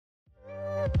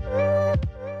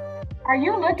Are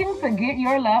you looking to get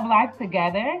your love life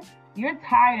together? You're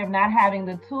tired of not having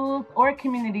the tools or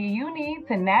community you need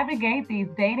to navigate these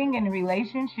dating and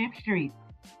relationship streets.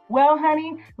 Well,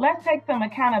 honey, let's take some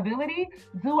accountability,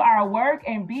 do our work,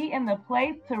 and be in the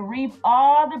place to reap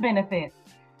all the benefits.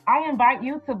 I invite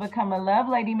you to become a Love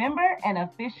Lady member and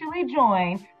officially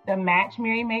join the Match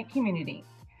Mary Mate community.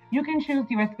 You can choose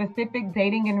your specific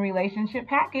dating and relationship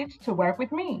package to work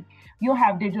with me. You'll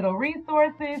have digital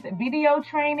resources, video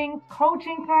trainings,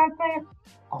 coaching content,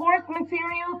 course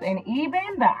materials, and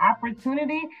even the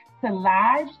opportunity to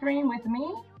live stream with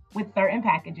me with certain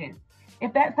packages.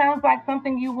 If that sounds like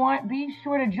something you want, be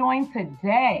sure to join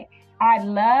today. I'd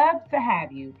love to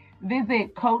have you.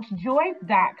 Visit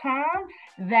CoachJoyce.com.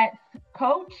 That's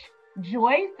Coach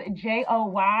Joyce, Joyce,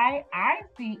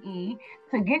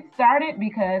 to get started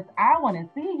because I want to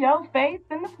see your face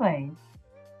in the place.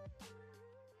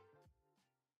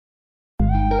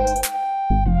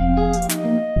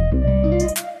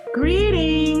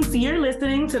 Greetings! You're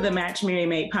listening to the Match Mary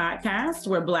Mate podcast,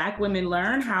 where Black women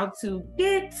learn how to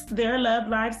get their love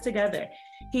lives together.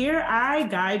 Here, I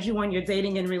guide you on your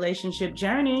dating and relationship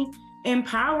journey,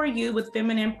 empower you with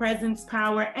feminine presence,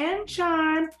 power, and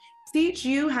charm, teach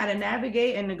you how to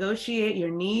navigate and negotiate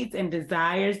your needs and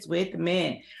desires with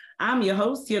men. I'm your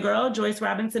host, your girl, Joyce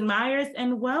Robinson Myers,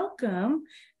 and welcome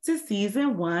to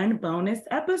Season 1 bonus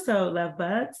episode, Love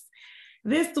Bugs.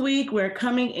 This week, we're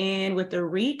coming in with a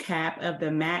recap of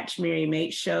the Match Mary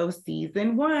Mate Show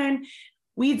Season 1.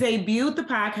 We debuted the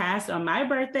podcast on my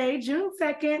birthday, June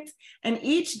 2nd, and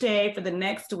each day for the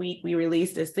next week, we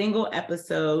released a single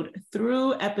episode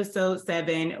through episode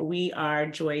 7, We Are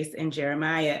Joyce and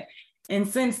Jeremiah. And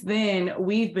since then,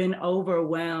 we've been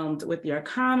overwhelmed with your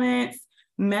comments,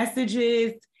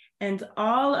 messages, and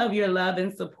all of your love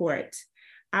and support.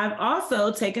 I've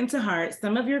also taken to heart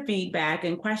some of your feedback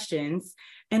and questions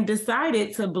and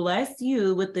decided to bless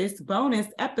you with this bonus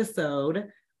episode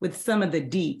with some of the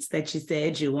deets that you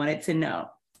said you wanted to know.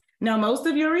 Now, most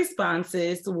of your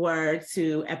responses were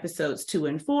to episodes 2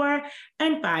 and 4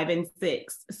 and 5 and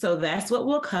 6. So that's what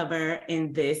we'll cover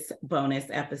in this bonus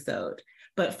episode.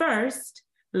 But first,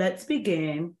 let's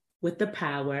begin with the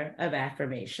power of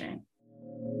affirmation.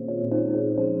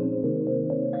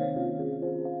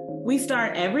 We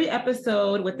start every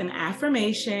episode with an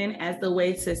affirmation as the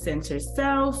way to center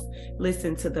self,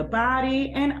 listen to the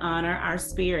body, and honor our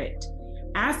spirit.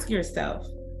 Ask yourself,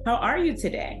 how are you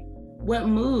today? What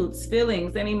moods,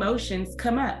 feelings, and emotions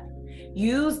come up?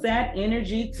 Use that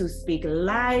energy to speak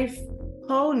life,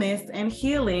 wholeness, and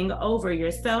healing over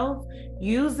yourself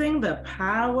using the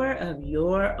power of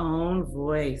your own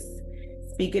voice.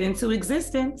 Speak it into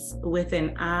existence with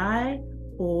an I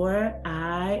or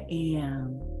I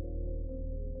am.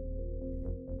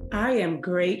 I am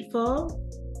grateful.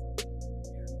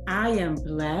 I am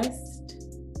blessed.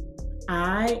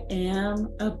 I am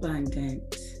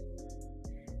abundant.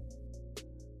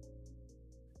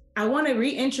 I want to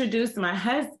reintroduce my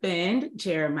husband,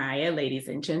 Jeremiah. Ladies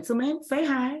and gentlemen, say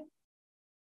hi.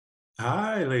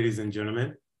 Hi, ladies and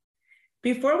gentlemen.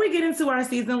 Before we get into our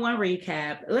season 1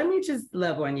 recap, let me just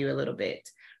love on you a little bit.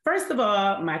 First of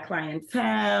all, my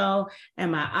clientele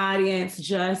and my audience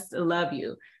just love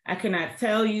you. I cannot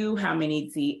tell you how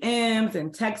many DMs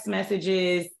and text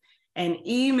messages and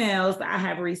emails I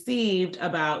have received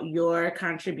about your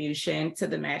contribution to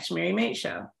the Match Mary Mate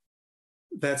Show.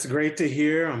 That's great to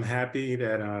hear. I'm happy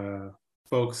that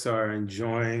folks are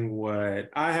enjoying what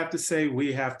I have to say,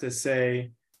 we have to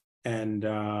say. And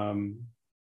I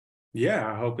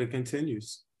hope it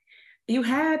continues. You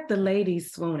had the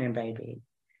ladies swooning, baby.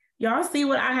 Y'all see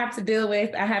what I have to deal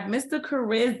with. I have Mr.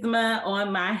 Charisma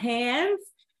on my hands.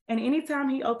 And anytime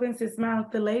he opens his mouth,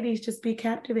 the ladies just be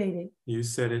captivated. You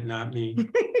said it, not me.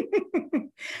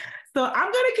 So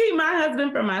I'm going to keep my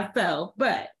husband for myself,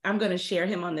 but I'm going to share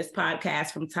him on this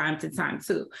podcast from time to time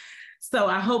too. So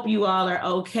I hope you all are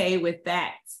okay with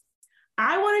that.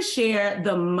 I want to share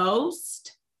the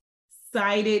most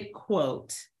cited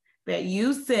quote that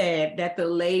you said that the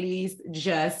ladies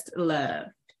just loved.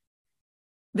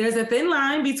 There's a thin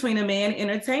line between a man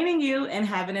entertaining you and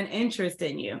having an interest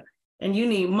in you. And you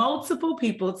need multiple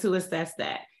people to assess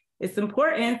that. It's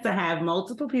important to have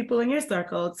multiple people in your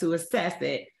circle to assess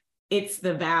it. It's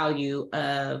the value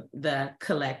of the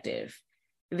collective.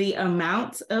 The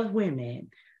amount of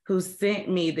women who sent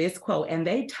me this quote, and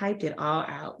they typed it all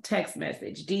out, text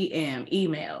message, DM,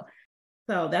 email.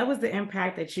 So that was the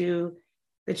impact that you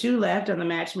left on the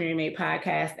Match Mary Mate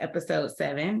podcast, episode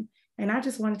 7. And I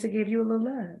just wanted to give you a little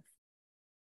love.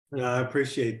 I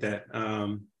appreciate that.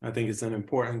 I think it's an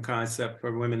important concept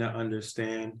for women to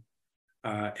understand.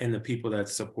 and the people that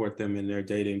support them in their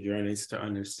dating journeys to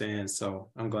understand. So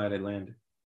I'm glad it landed.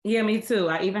 Yeah, me too.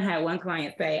 I even had one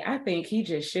client say, I think he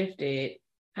just shifted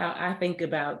how I think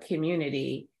about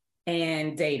community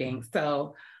and dating.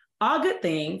 So, all good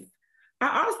things.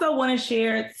 I also want to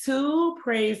share two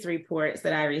praise reports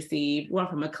that I received, one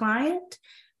from a client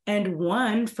and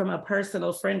one from a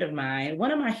personal friend of mine,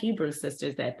 one of my Hebrew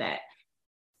sisters at that.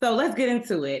 So let's get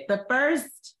into it. The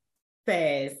first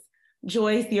says,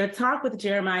 Joyce, your talk with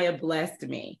Jeremiah blessed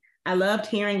me. I loved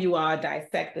hearing you all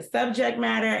dissect the subject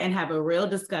matter and have a real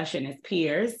discussion as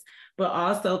peers, but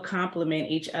also compliment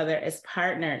each other as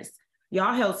partners.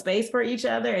 Y'all held space for each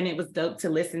other and it was dope to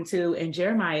listen to. And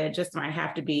Jeremiah just might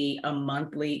have to be a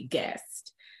monthly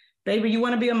guest. Baby, you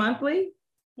want to be a monthly?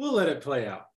 We'll let it play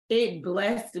out. It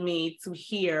blessed me to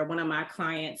hear one of my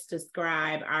clients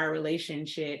describe our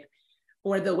relationship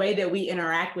or the way that we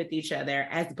interact with each other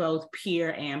as both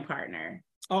peer and partner.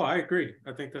 Oh, I agree.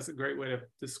 I think that's a great way to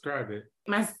describe it.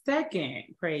 My second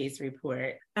praise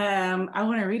report, I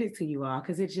want to read it to you all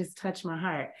because it just touched my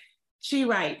heart. She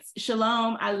writes,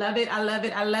 Shalom, I love it, I love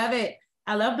it, I love it.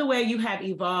 I love the way you have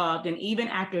evolved. And even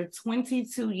after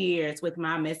 22 years with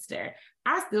my mister,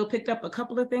 I still picked up a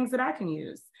couple of things that I can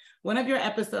use. One of your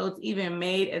episodes even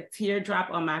made a teardrop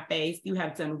on my face. You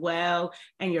have done well,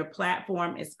 and your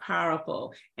platform is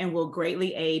powerful and will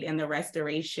greatly aid in the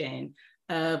restoration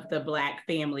of the Black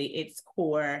family, its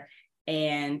core,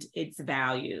 and its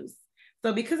values.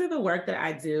 So because of the work that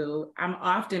I do, I'm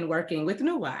often working with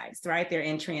new wives, right? They're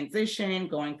in transition,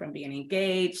 going from being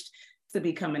engaged to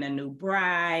becoming a new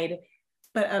bride.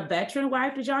 But a veteran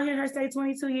wife, did y'all hear her say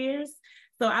 22 years?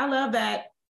 So I love that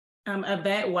a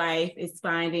vet wife is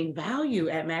finding value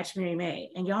at Match Mary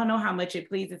May. And y'all know how much it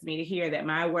pleases me to hear that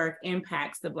my work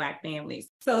impacts the Black families.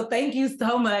 So thank you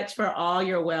so much for all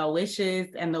your well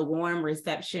wishes and the warm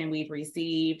reception we've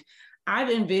received.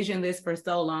 I've envisioned this for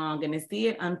so long, and to see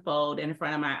it unfold in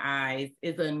front of my eyes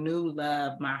is a new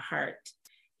love my heart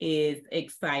is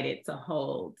excited to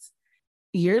hold.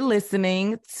 You're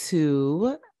listening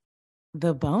to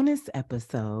the bonus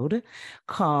episode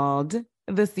called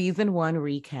The Season 1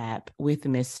 Recap with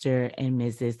Mr. and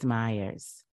Mrs.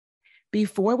 Myers.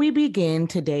 Before we begin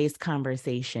today's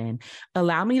conversation,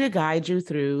 allow me to guide you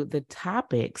through the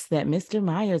topics that Mr.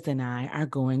 Myers and I are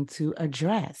going to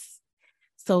address.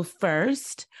 So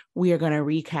first, we are going to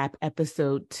recap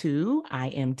episode 2, I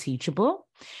Am Teachable.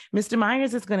 Mr.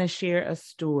 Myers is going to share a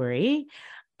story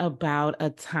about a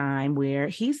time where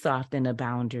he softened a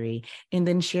boundary and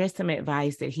then share some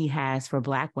advice that he has for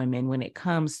Black women when it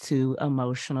comes to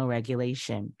emotional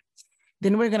regulation.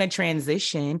 Then we're going to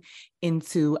transition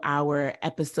into our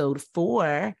episode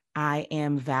 4, I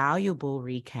Am Valuable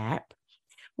recap,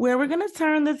 where we're going to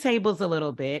turn the tables a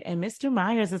little bit, and Mr.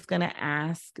 Myers is going to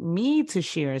ask me to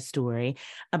share a story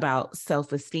about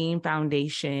self-esteem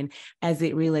foundation as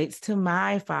it relates to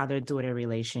my father-daughter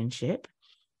relationship.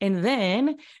 And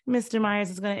then Mr. Myers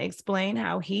is going to explain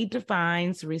how he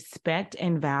defines respect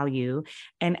and value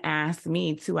and ask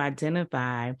me to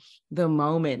identify the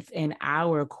moments in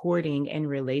our courting and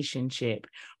relationship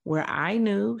where I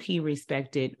knew he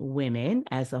respected women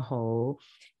as a whole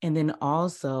and then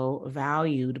also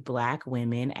valued Black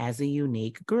women as a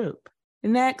unique group.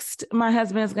 Next, my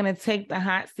husband is going to take the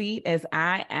hot seat as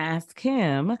I ask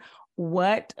him,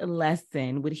 what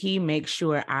lesson would he make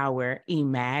sure our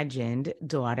imagined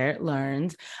daughter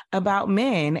learns about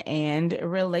men and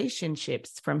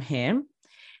relationships from him?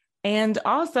 And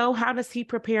also, how does he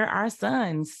prepare our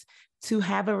sons to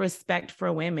have a respect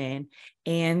for women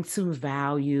and to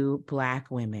value Black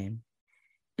women?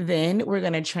 Then we're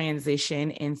going to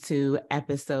transition into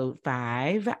episode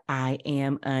 5, I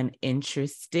Am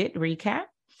Uninterested recap.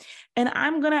 And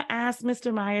I'm going to ask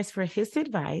Mr. Myers for his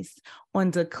advice on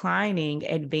declining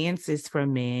advances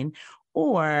from men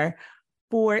or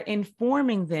for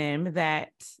informing them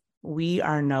that we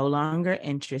are no longer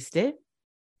interested.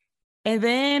 And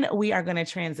then we are going to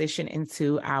transition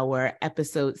into our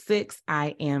episode 6,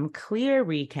 I Am Clear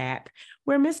recap,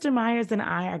 where Mr. Myers and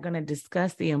I are going to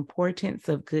discuss the importance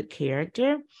of good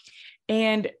character.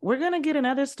 And we're going to get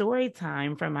another story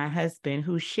time from my husband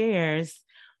who shares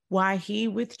why he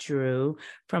withdrew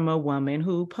from a woman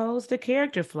who posed a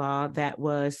character flaw that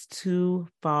was too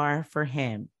far for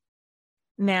him.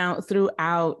 Now,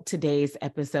 throughout today's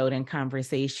episode and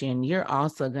conversation, you're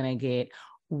also going to get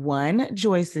one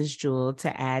Joyce's Jewel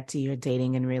to add to your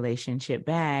dating and relationship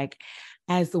bag,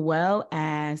 as well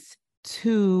as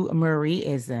 2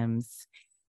 Marie-isms.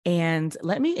 And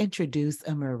let me introduce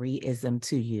a Marieism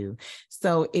to you.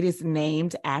 So it is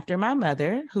named after my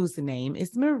mother, whose name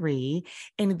is Marie.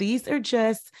 And these are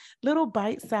just little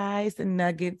bite-sized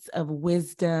nuggets of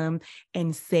wisdom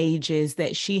and sages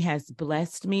that she has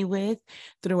blessed me with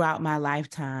throughout my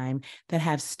lifetime that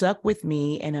have stuck with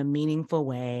me in a meaningful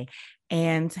way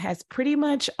and has pretty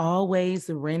much always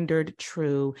rendered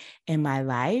true in my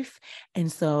life.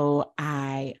 And so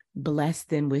I bless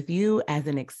them with you as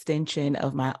an extension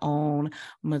of my own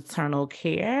maternal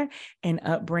care and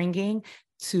upbringing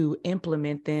to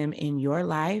implement them in your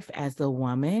life as a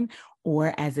woman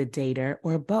or as a dater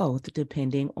or both,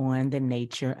 depending on the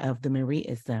nature of the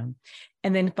Marieism.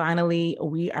 And then finally,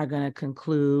 we are going to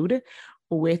conclude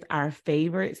with our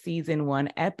favorite season 1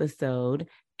 episode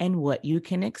and what you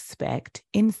can expect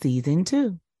in season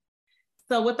 2.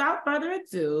 So without further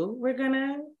ado, we're going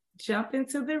to jump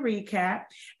into the recap,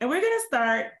 and we're going to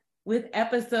start with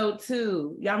episode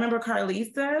 2. Y'all remember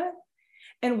Carlisa?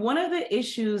 And one of the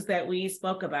issues that we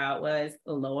spoke about was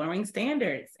lowering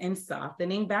standards and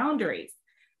softening boundaries.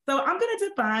 So I'm going to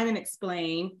define and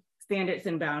explain standards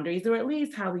and boundaries, or at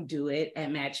least how we do it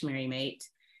at Match Marry Mate.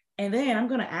 And then I'm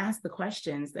going to ask the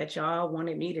questions that y'all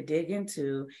wanted me to dig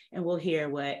into, and we'll hear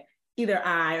what either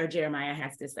I or Jeremiah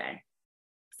has to say.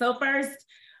 So first,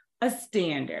 a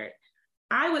standard.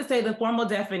 I would say the formal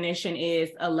definition is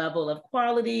a level of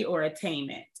quality or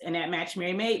attainment. And at Match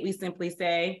Marry Mate, we simply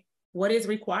say, what is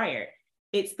required?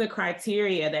 It's the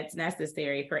criteria that's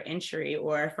necessary for entry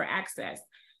or for access.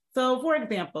 So for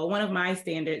example, one of my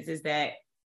standards is that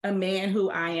a man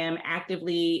who I am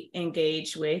actively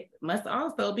engaged with must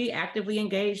also be actively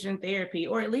engaged in therapy,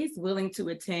 or at least willing to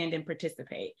attend and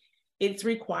participate. It's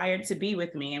required to be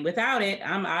with me. And without it,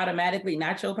 I'm automatically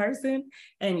not your person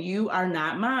and you are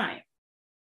not mine.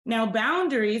 Now,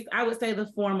 boundaries, I would say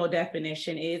the formal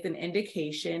definition is an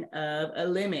indication of a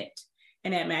limit.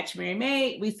 And at Match Marry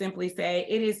Mate, we simply say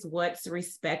it is what's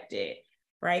respected,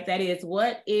 right? That is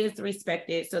what is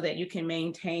respected so that you can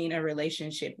maintain a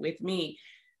relationship with me.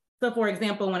 So for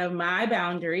example, one of my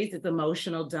boundaries is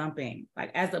emotional dumping.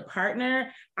 Like as a partner,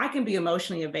 I can be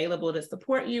emotionally available to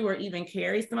support you or even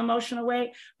carry some emotional weight,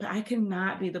 but I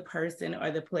cannot be the person or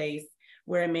the place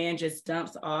where a man just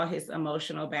dumps all his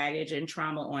emotional baggage and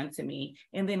trauma onto me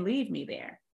and then leave me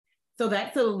there. So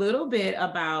that's a little bit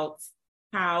about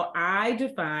how I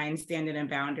define standard and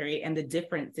boundary and the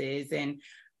differences, and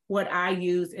what I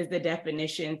use is the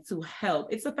definition to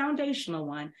help. It's a foundational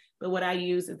one, but what I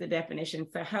use is the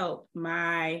definition to help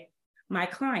my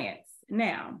clients.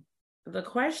 Now, the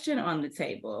question on the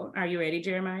table, are you ready,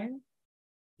 Jeremiah?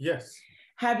 Yes.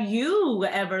 Have you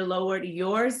ever lowered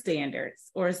your standards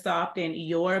or softened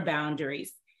your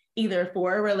boundaries, either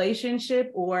for a relationship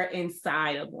or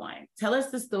inside of one? Tell us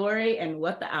the story and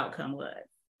what the outcome was.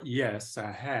 Yes,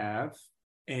 I have.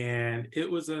 And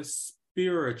it was a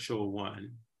spiritual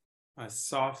one. I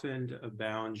softened a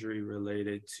boundary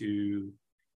related to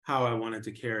how I wanted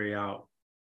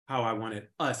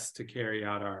us to carry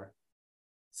out our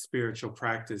spiritual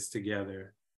practice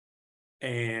together.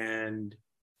 And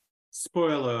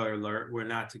spoiler alert, we're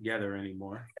not together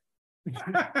anymore.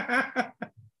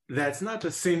 That's not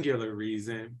the singular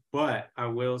reason, but I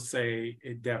will say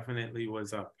it definitely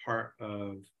was a part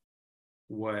of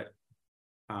what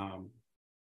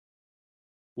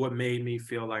made me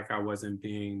feel like I wasn't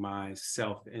being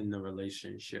myself in the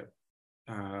relationship.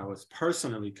 I was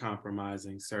personally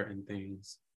compromising certain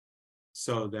things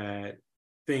so that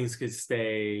things could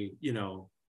stay,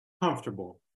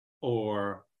 comfortable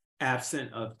or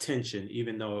absent of tension,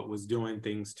 even though it was doing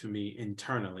things to me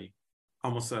internally,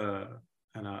 almost an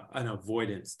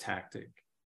avoidance tactic.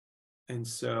 And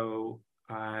so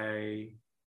I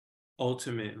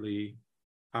ultimately,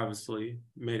 obviously,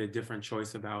 made a different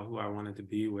choice about who I wanted to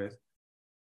be with.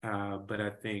 But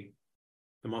I think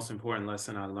the most important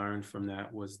lesson I learned from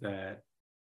that was that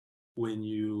when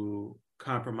you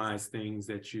compromise things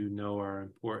that you know are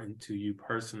important to you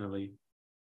personally,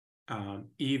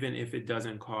 even if it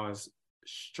doesn't cause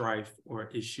strife or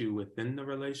issue within the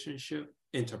relationship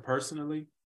interpersonally,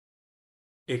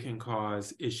 it can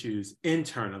cause issues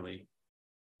internally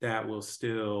that will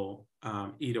still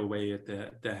eat away at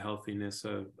the healthiness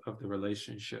of the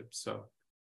relationship. So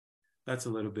that's a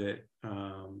little bit,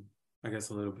 I guess,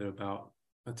 a little bit about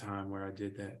a time where I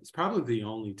did that. It's probably the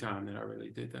only time that I really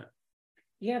did that.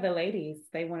 Yeah, the ladies,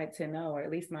 they wanted to know, or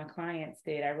at least my clients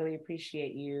did. I really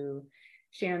appreciate you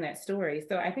sharing that story.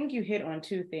 So I think you hit on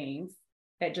two things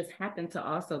that just happen to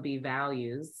also be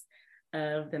values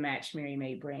of the Match Marry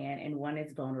Mate brand. And one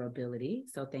is vulnerability.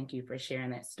 So thank you for sharing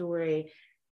that story.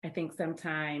 I think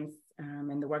sometimes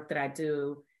in the work that I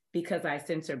do, because I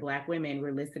censor Black women,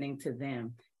 we're listening to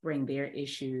them bring their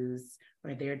issues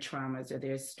or their traumas or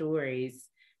their stories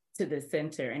to the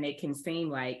center. And it can seem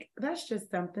like that's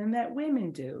just something that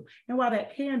women do. And while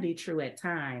that can be true at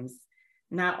times,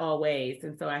 not always.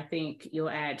 And so I think you'll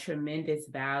add tremendous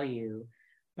value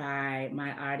by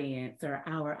my audience or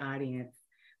our audience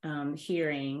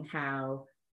hearing how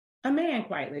a man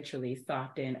quite literally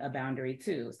softened a boundary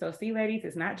too. So see, ladies,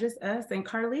 it's not just us and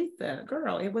Carlisa,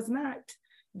 girl, it was not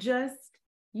just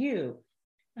you.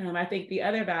 I think the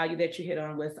other value that you hit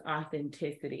on was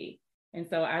authenticity. And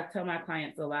so I tell my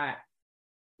clients a lot,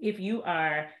 if you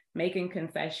are making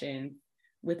concessions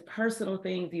with personal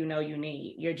things you know you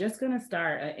need, you're just going to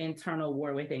start an internal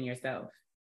war within yourself.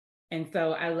 And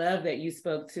so I love that you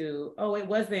spoke to, oh, it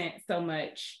wasn't so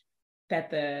much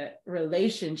that the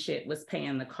relationship was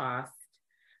paying the cost,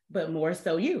 but more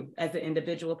so you as an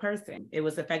individual person. It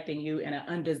was affecting you in an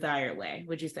undesired way,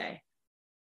 would you say?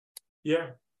 Yeah,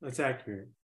 that's accurate.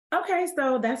 Okay,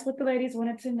 so that's what the ladies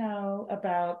wanted to know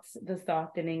about the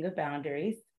softening of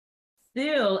boundaries.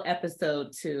 Still,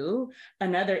 episode 2,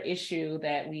 another issue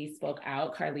that we spoke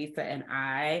out, Carlisa and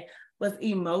I, was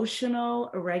emotional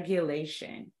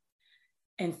regulation.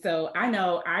 And so I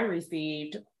know I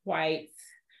received quite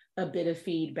a bit of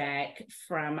feedback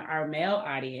from our male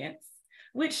audience,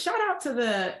 which shout out to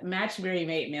the Match Marry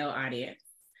Mate male audience.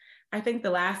 I think the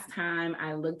last time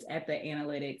I looked at the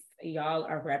analytics, y'all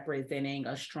are representing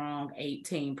a strong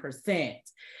 18%.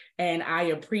 And I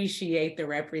appreciate the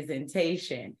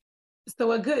representation.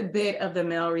 So a good bit of the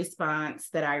male response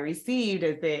that I received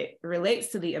as it relates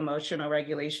to the emotional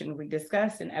regulation we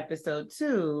discussed in episode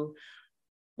 2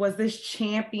 was this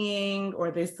championing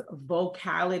or this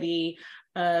vocality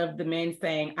of the men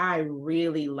saying, I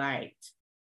really liked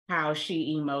how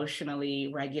she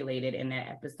emotionally regulated in that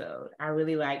episode. I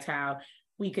really liked how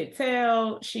we could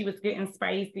tell she was getting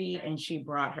spicy and she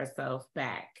brought herself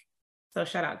back. So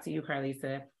shout out to you,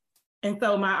 Carlisa. And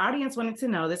so my audience wanted to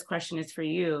know, this question is for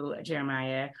you,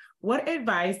 Jeremiah. What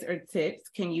advice or tips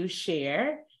can you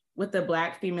share with the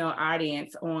Black female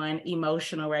audience on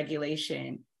emotional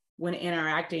regulation when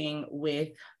interacting with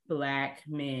Black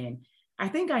men? I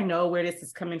think I know where this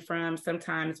is coming from.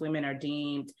 Sometimes women are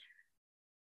deemed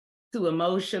too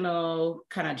emotional,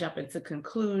 kind of jump into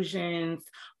conclusions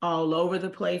all over the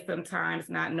place sometimes,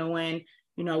 not knowing,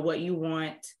 what you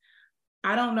want.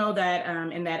 I don't know that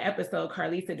in that episode,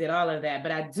 Carlisa did all of that,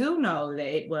 but I do know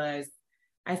that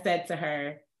I said to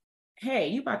her, hey,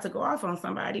 you about to go off on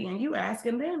somebody and you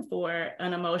asking them for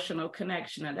an emotional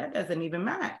connection, and that doesn't even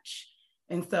match.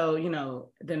 And so,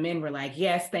 the men were like,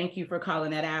 yes, thank you for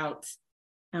calling that out.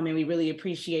 We really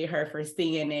appreciate her for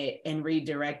seeing it and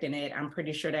redirecting it. I'm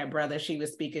pretty sure that brother she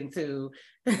was speaking to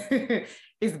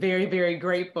is very, very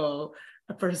grateful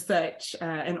for such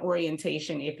an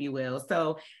orientation, if you will.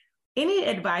 So any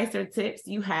advice or tips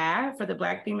you have for the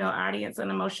Black female audience on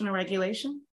emotional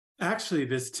regulation? Actually,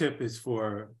 this tip is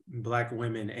for Black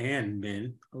women and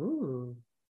men. Ooh.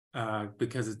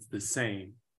 Because it's the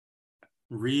same.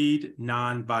 Read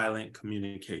Nonviolent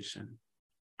Communication.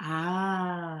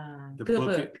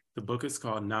 The book is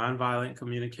called Nonviolent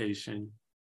Communication.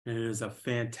 And it is a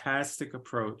fantastic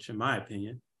approach, in my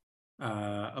opinion.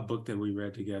 A book that we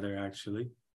read together, actually,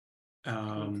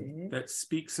 that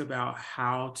speaks about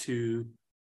how to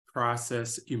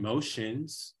process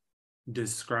emotions,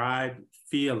 describe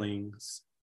feelings,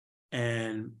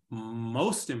 and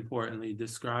most importantly,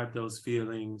 describe those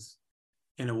feelings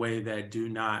in a way that do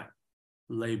not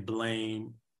lay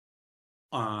blame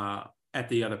at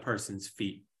the other person's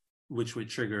feet, which would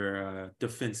trigger a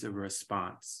defensive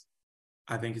response.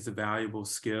 I think it's a valuable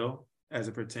skill as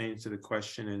it pertains to the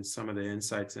question and some of the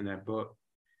insights in that book.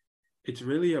 It's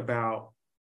really about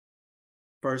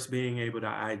first being able to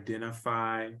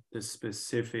identify the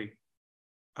specific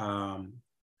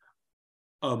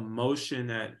emotion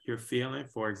that you're feeling.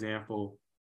 For example,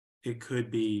 it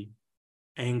could be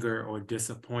anger or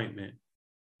disappointment,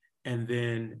 and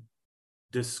then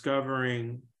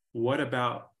discovering what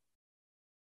about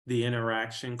the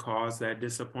interaction caused that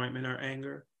disappointment or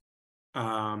anger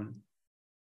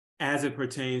as it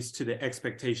pertains to the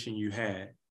expectation you had.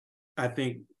 I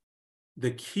think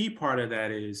the key part of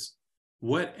that is,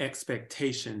 what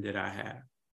expectation did I have?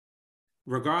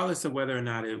 Regardless of whether or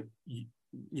not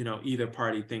either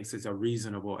party thinks it's a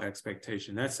reasonable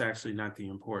expectation, that's actually not the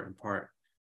important part.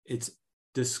 It's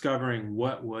discovering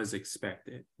what was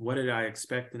expected. What did I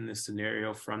expect in this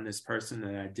scenario from this person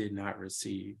that I did not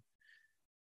receive?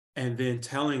 And then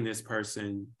telling this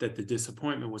person that the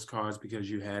disappointment was caused because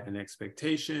you had an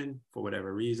expectation for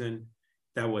whatever reason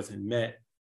that wasn't met.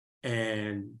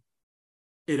 And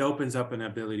it opens up an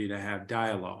ability to have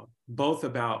dialogue, both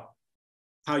about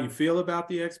how you feel about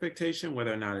the expectation,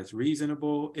 whether or not it's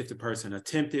reasonable, if the person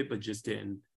attempted but just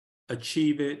didn't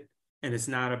achieve it. And it's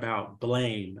not about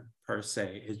blame per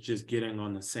se. It's just getting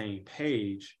on the same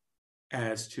page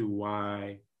as to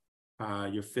why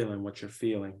you're feeling what you're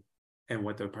feeling and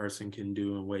what the person can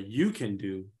do and what you can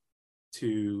do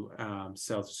to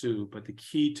self-soothe. But the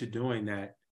key to doing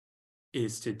that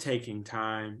is to taking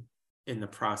time in the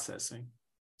processing.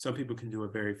 Some people can do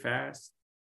it very fast.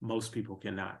 Most people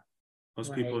cannot.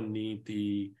 Most people need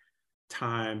the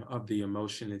time of the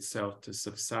emotion itself to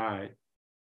subside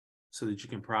so that you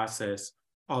can process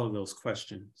all of those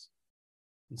questions.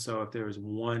 And so if there is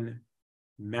one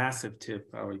massive tip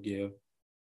I would give,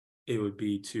 it would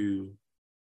be to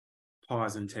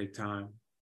pause and take time,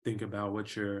 think about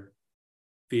what you're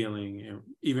feeling, and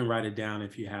even write it down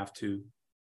if you have to,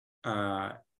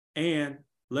 and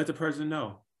let the person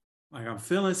know, like, I'm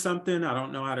feeling something, I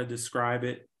don't know how to describe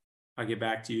it, I'll get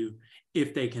back to you.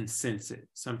 If they can sense it.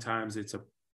 Sometimes it's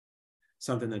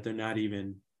something that they're not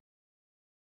even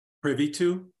privy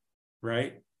to,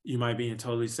 right? You might be in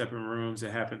totally separate rooms.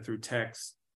 It happened through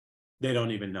text. They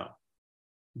don't even know.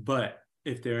 But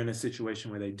if they're in a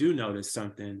situation where they do notice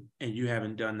something and you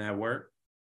haven't done that work,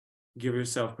 give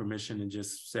yourself permission and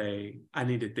just say, I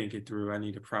need to think it through. I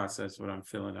need to process what I'm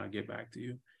feeling. I'll get back to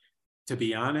you. To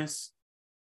be honest,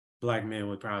 Black men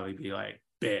would probably be like,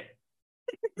 bet.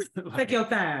 Like, take your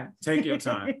time. Take your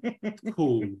time.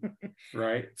 Cool.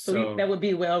 Right? So that would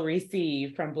be well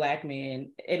received from Black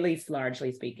men, at least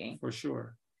largely speaking. For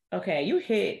sure. Okay, you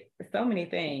hit so many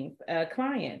things.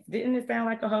 Clients, didn't it sound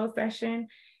like a whole session?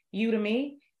 You to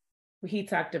me? He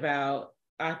talked about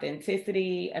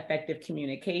authenticity, effective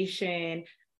communication,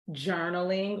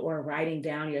 journaling or writing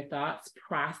down your thoughts,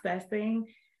 processing.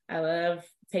 I love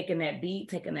taking that beat,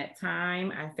 taking that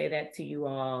time. I say that to you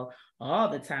all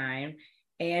the time.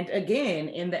 And again,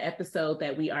 in the episode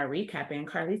that we are recapping,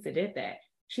 Carlisa did that.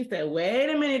 She said, wait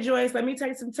a minute, Joyce, let me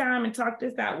take some time and talk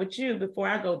this out with you before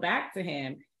I go back to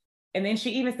him. And then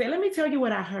she even said, let me tell you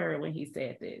what I heard when he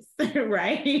said this,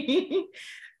 right?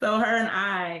 So her and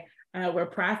I were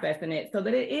processing it so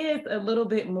that it is a little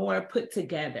bit more put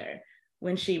together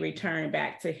when she returned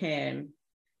back to him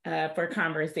for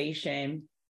conversation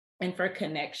and for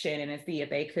connection and to see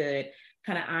if they could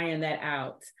kind of iron that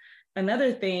out.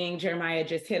 Another thing Jeremiah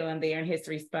just hit on there in his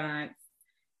response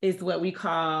is what we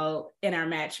call in our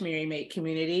Match, Marry, Mate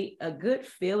community, a good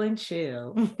feel and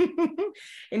chill.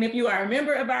 And if you are a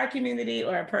member of our community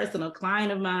or a personal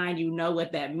client of mine, you know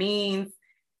what that means.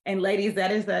 And ladies,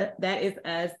 that is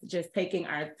us just taking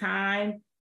our time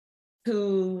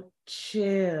to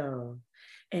chill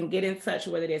and get in touch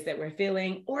with what it is that we're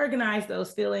feeling, organize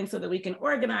those feelings so that we can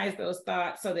organize those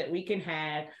thoughts so that we can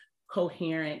have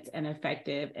coherent and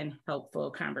effective and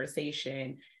helpful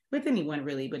conversation with anyone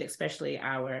really, but especially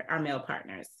our male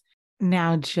partners.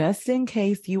 Now, just in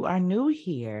case you are new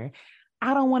here,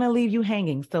 I don't want to leave you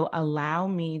hanging. So allow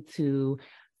me to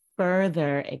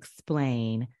further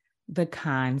explain the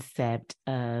concept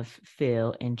of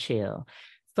feel and chill.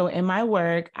 So in my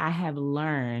work, I have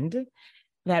learned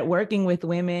that working with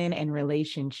women and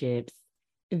relationships,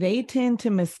 they tend to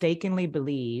mistakenly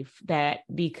believe that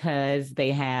because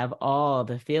they have all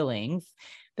the feelings,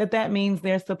 that means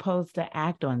they're supposed to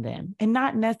act on them, and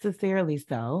not necessarily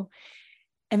so.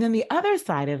 And then the other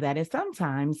side of that is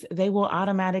sometimes they will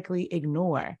automatically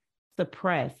ignore,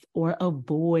 suppress, or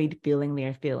avoid feeling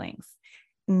their feelings.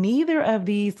 Neither of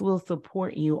these will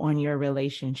support you on your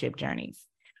relationship journeys.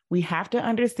 We have to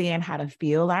understand how to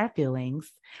feel our feelings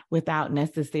without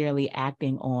necessarily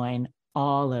acting on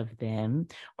all of them,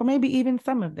 or maybe even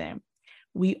some of them.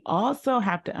 We also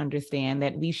have to understand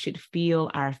that we should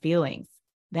feel our feelings.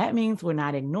 That means we're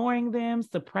not ignoring them,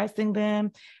 suppressing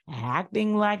them,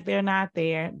 acting like they're not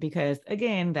there, because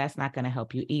again, that's not going to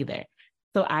help you either.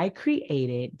 So I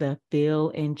created the feel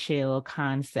and chill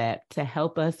concept to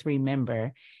help us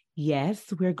remember, yes,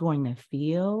 we're going to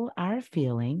feel our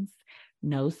feelings,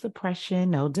 no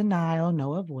suppression, no denial,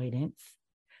 no avoidance.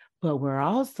 But we're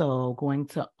also going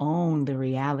to own the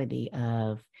reality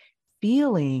of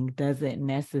feeling doesn't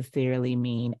necessarily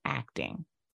mean acting.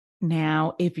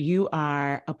 Now, if you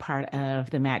are a part of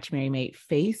the Match, Marry, Mate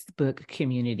Facebook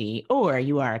community, or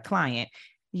you are a client,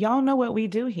 y'all know what we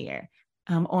do here.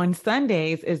 On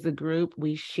Sundays as a group,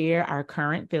 we share our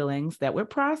current feelings that we're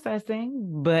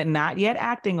processing, but not yet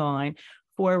acting on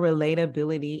for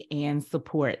relatability and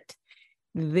support.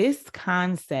 This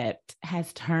concept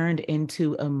has turned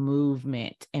into a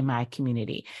movement in my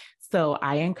community. So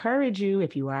I encourage you,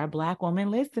 if you are a Black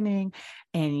woman listening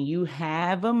and you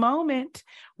have a moment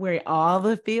where all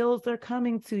the feels are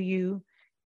coming to you,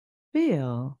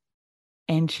 feel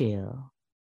and chill.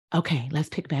 Okay, let's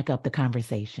pick back up the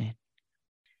conversation.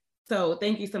 So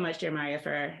thank you so much, Jeremiah,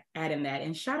 for adding that.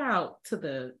 And shout out to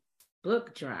the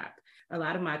book drop. A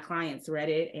lot of my clients read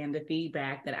it, and the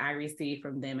feedback that I received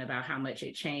from them about how much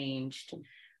it changed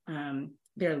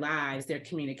their lives, their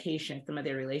communication, some of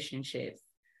their relationships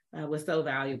was so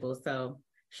valuable. So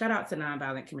shout out to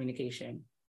Nonviolent Communication.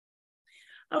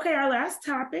 Okay, our last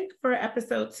topic for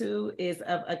episode 2 is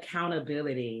of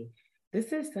accountability.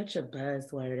 This is such a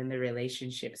buzzword in the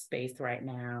relationship space right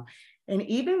now. And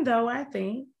even though I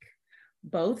think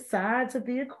both sides of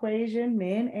the equation,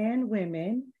 men and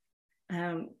women,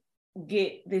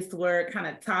 get this word kind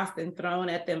of tossed and thrown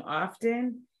at them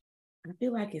often, I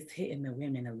feel like it's hitting the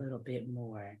women a little bit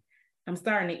more. I'm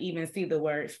starting to even see the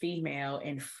word female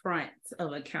in front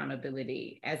of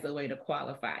accountability as a way to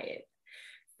qualify it.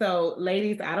 So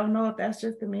ladies, I don't know if that's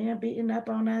just the man beating up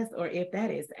on us or if that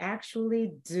is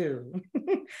actually due,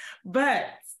 but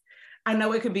I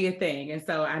know it could be a thing. And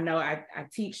so I know I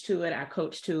teach to it, I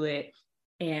coach to it.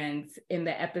 And in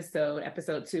the episode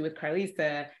 2 with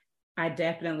Carlisa, I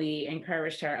definitely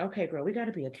encouraged her, okay, girl, we got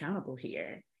to be accountable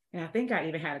here. And I think I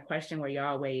even had a question where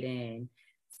y'all weighed in.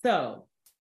 So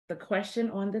the question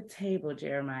on the table,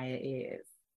 Jeremiah, is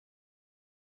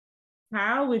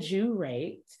how would you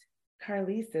rate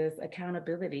Carlisa's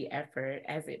accountability effort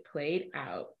as it played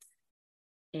out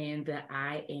in the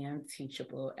I Am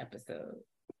Teachable episode?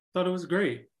 Thought it was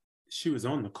great. She was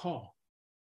on the call.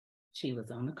 She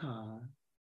was on the call.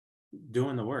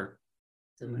 Doing the work.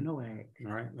 Doing the work.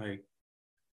 Right? Like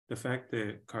the fact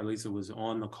that Carlisa was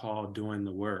on the call doing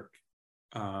the work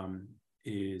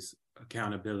is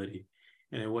accountability.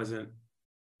 And it wasn't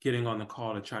getting on the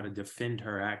call to try to defend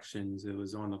her actions. It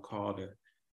was on the call to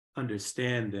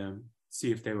understand them,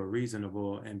 see if they were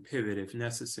reasonable, and pivot if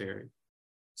necessary.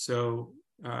 So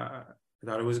I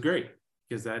thought it was great,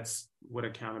 because that's what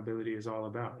accountability is all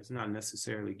about. It's not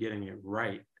necessarily getting it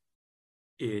right.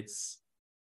 It's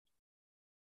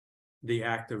the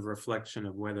active reflection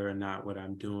of whether or not what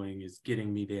I'm doing is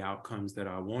getting me the outcomes that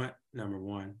I want, number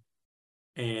one,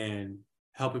 and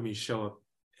helping me show up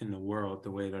in the world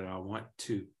the way that I want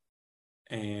to.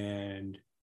 And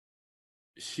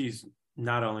she's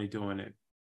not only doing it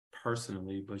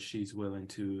personally, but she's willing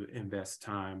to invest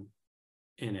time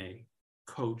in a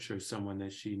coach or someone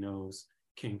that she knows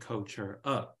can coach her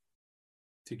up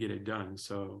to get it done.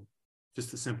 So just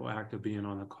the simple act of being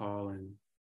on the call and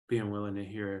being willing to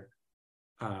hear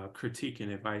critique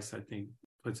and advice, I think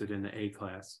puts it in the A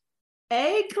class.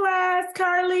 A class,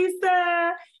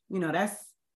 Carlisa. You know,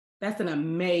 that's an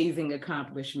amazing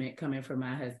accomplishment coming from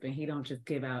my husband. He don't just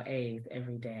give out A's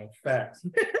every day. Facts.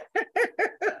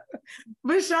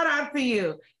 But shout out to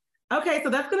you. Okay, so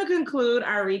that's going to conclude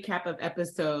our recap of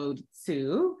episode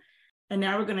 2. And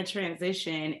now we're going to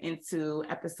transition into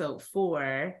episode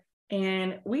 4.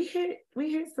 And we hit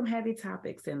some heavy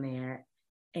topics in there.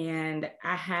 And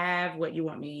I have what you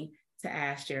want me to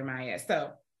ask, Jeremiah.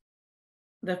 So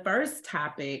the first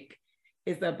topic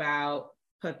is about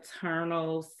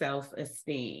paternal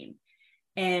self-esteem.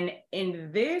 And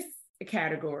in this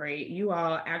category, you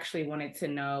all actually wanted to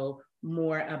know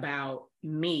more about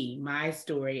me, my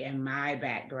story, and my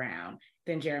background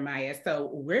than Jeremiah. So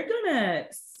we're gonna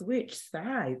switch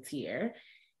sides here,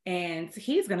 and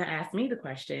he's gonna ask me the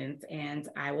questions and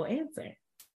I will answer.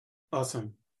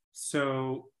 Awesome.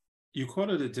 So you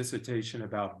quoted a dissertation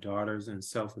about daughters and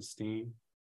self-esteem.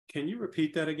 Can you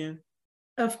repeat that again?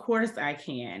 Of course I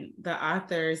can. The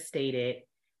author stated,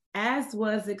 as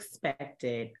was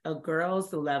expected, a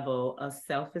girl's level of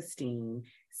self-esteem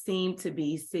seemed to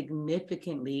be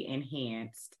significantly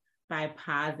enhanced by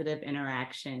positive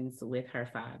interactions with her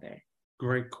father.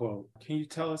 Great quote. Can you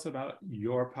tell us about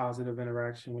your positive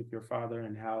interaction with your father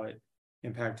and how it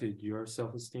impacted your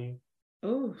self-esteem?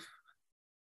 Oof.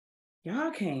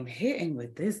 Y'all came hitting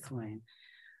with this one.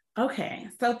 Okay,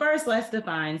 so first let's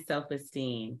define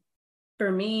self-esteem.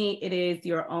 For me, it is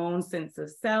your own sense of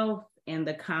self and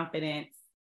the confidence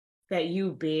that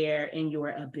you bear in your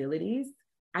abilities.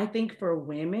 I think for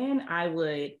women, I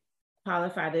would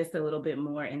qualify this a little bit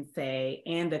more and say,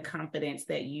 and the confidence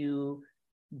that you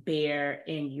bear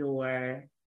in your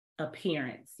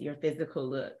appearance, your physical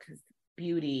look,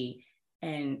 beauty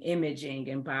and imaging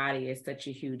and body is such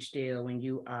a huge deal when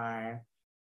you are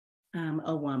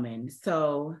a woman.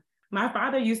 So my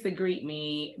father used to greet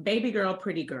me, baby girl,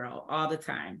 pretty girl, all the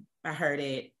time. I heard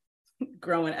it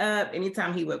growing up.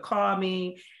 Anytime he would call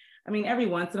me, I mean, every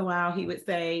once in a while he would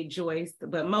say Joyce,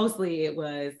 but mostly it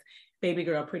was baby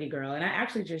girl, pretty girl. And I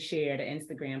actually just shared an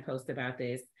Instagram post about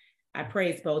this. I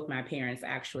praised both my parents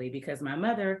actually, because my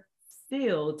mother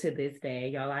still to this day,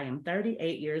 y'all, I am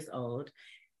 38 years old.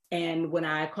 And when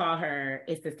I call her,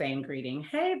 it's the same greeting.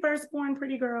 Hey, firstborn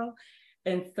pretty girl.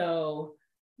 And so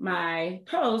my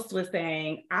post was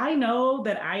saying, I know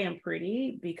that I am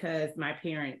pretty because my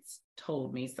parents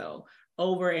told me so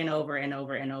over and over and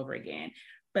over and over again.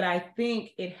 But I think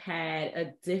it had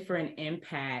a different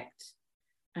impact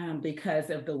because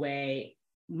of the way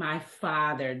my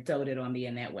father doted on me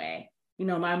in that way. You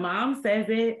know, my mom says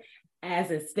it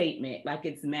as a statement, like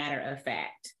it's matter of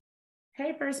fact.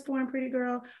 Hey, firstborn pretty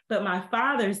girl. But my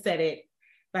father said it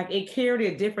like it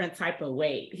carried a different type of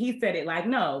weight. He said it like,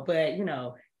 no, but you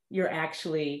know, you're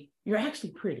actually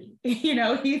pretty. You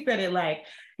know, he said it like,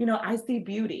 you know, I see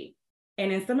beauty.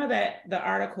 And in some of the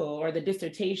article or the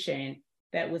dissertation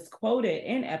that was quoted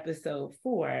in episode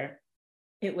 4,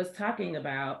 it was talking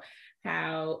about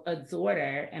how a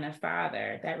daughter and a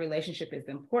father, that relationship is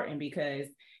important because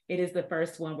it is the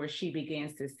first one where she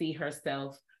begins to see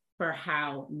herself for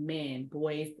how men,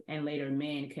 boys, and later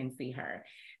men can see her.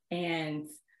 And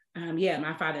yeah,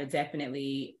 my father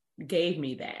definitely gave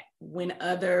me that. When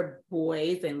other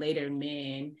boys and later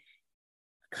men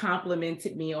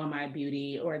complimented me on my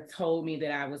beauty or told me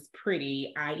that I was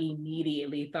pretty, I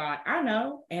immediately thought, I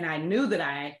know. And I knew that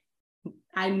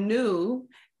I knew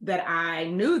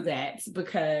that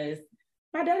because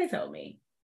my daddy told me,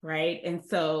 right? And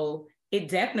so it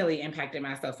definitely impacted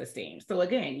my self-esteem. So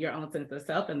again, your own sense of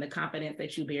self and the confidence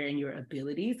that you bear in your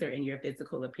abilities or in your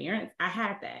physical appearance, I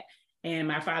had that. And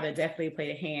my father definitely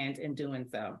played a hand in doing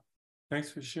so.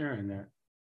 Thanks for sharing that.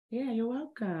 Yeah, you're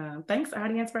welcome. Thanks,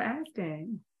 audience, for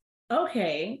asking.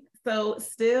 Okay, so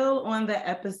still on the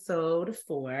episode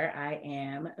 4, I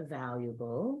am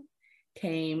valuable,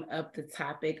 came up the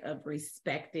topic of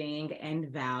respecting and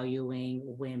valuing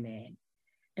women.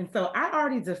 And so I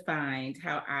already defined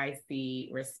how I see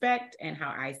respect and how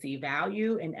I see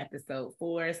value in episode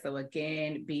 4. So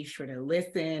again, be sure to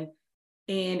listen.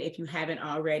 And if you haven't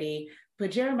already,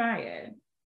 but Jeremiah,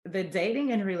 the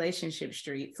dating and relationship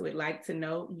streets would like to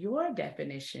know your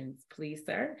definitions, please,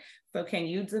 sir. So can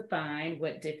you define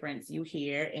what difference you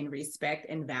hear in respect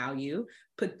and value,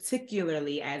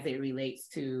 particularly as it relates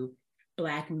to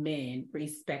Black men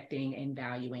respecting and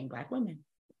valuing Black women?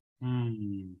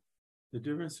 The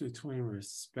difference between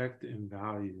respect and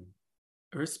value.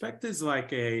 Respect is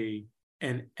like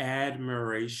an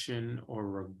admiration or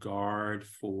regard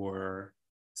for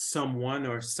someone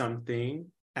or something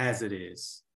as it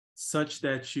is, such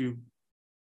that you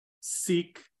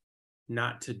seek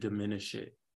not to diminish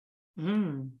it.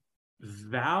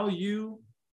 Value,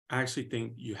 I actually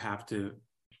think you have to,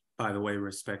 by the way,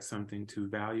 respect something to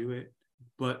value it.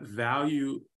 But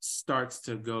value starts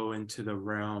to go into the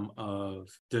realm of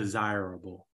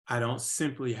desirable. I don't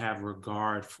simply have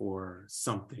regard for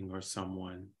something or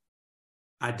someone.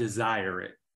 I desire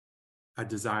it. I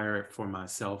desire it for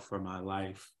myself, for my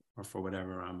life, or for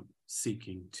whatever I'm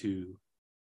seeking to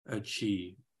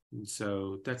achieve. And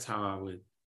so that's how I would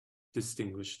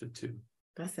distinguish the two.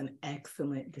 That's an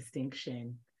excellent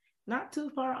distinction. Not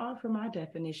too far off from my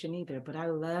definition either, but I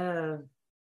love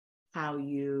how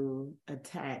you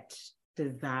attach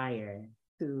desire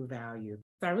to value.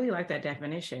 So I really like that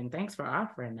definition. Thanks for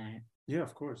offering that. Yeah,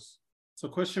 of course. So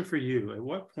question for you, at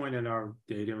what point in our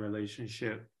dating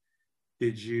relationship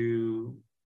did you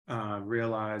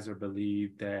realize or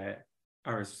believe that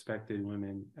I respected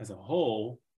women as a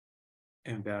whole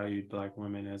and valued Black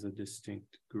women as a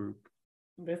distinct group?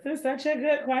 This is such a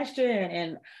good question,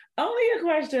 and only a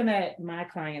question that my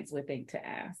clients would think to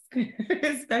ask,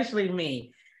 especially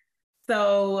me.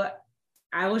 So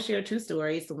I will share 2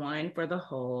 stories, one for the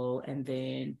whole and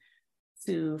then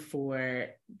 2 for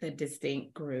the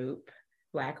distinct group,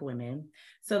 Black women.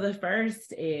 So the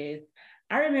first is,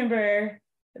 I remember,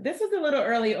 this was a little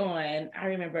early on. I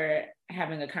remember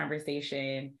having a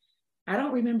conversation. I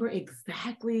don't remember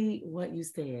exactly what you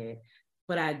said,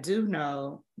 but I do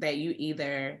know that you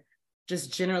either,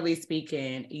 just generally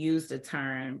speaking, used a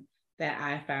term that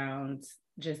I found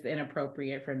just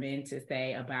inappropriate for men to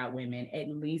say about women, at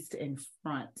least in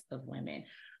front of women,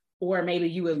 or maybe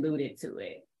you alluded to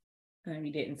it.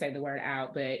 You didn't say the word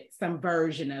out, but some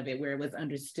version of it where it was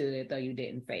understood, though you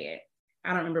didn't say it. I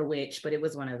don't remember which, but it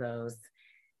was one of those.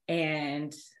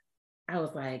 And I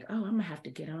was like, oh, I'm gonna have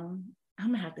to get on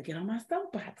my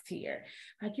soapbox here.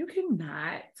 Like, you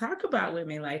cannot talk about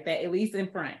women like that, at least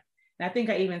in front. And I think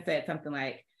I even said something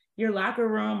like, your locker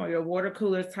room or your water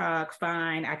cooler talk,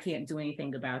 fine, I can't do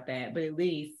anything about that, but at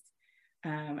least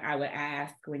I would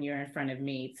ask when you're in front of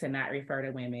me to not refer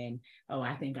to women. Oh,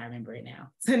 I think I remember it now.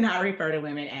 To not refer to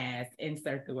women as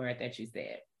insert the word that you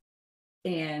said.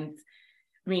 And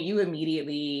I mean, you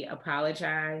immediately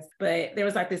apologized, but there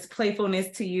was like this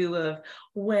playfulness to you of,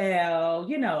 well,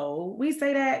 we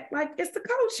say that like it's the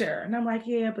culture. And I'm like,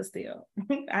 yeah, but still,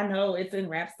 I know it's in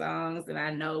rap songs and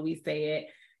I know we say it,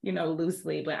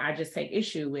 loosely, but I just take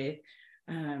issue with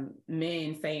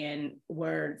men saying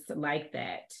words like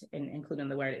that, and including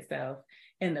the word itself,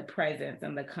 in the presence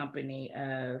and the company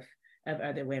of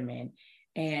other women.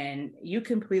 And you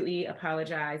completely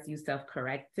apologized, you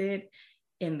self-corrected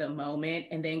in the moment,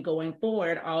 and then going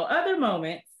forward, all other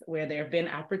moments where there have been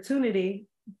opportunity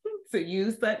to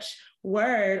use such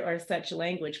word or such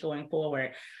language going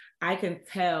forward, I can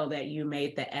tell that you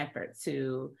made the effort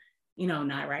to,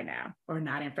 not right now, or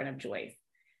not in front of Joyce.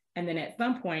 And then at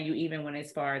some point, you even went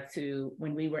as far to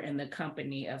when we were in the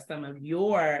company of some of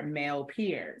your male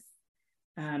peers,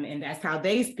 and that's how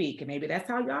they speak, and maybe that's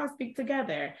how y'all speak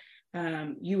together.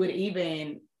 You would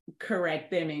even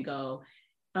correct them and go,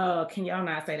 oh, can y'all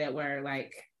not say that word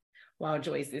like while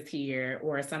Joyce is here,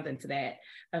 or something to that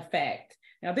effect.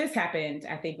 Now, this happened,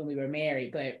 I think, when we were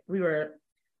married, but we were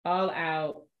all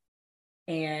out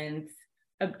and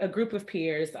a group of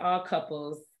peers, all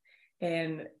couples,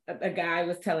 and a guy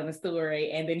was telling a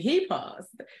story, and then he paused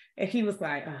and he was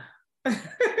like, oh.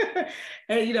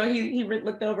 And he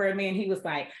looked over at me and he was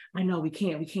like, I know we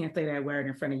can't say that word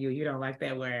in front of you. You don't like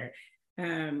that word.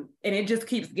 And it just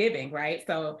keeps giving, right?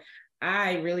 So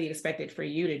I really expected for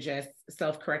you to just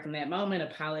self-correct in that moment,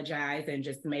 apologize, and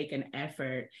just make an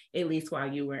effort, at least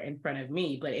while you were in front of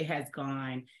me, but it has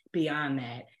gone beyond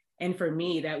that. And for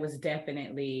me, that was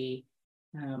definitely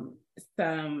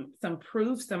some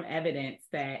proof, some evidence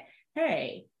that,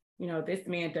 hey, this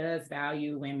man does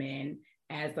value women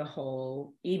as a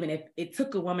whole, even if it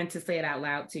took a woman to say it out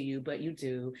loud to you, but you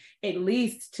do, at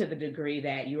least to the degree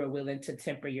that you are willing to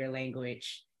temper your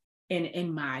language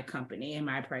in my company, in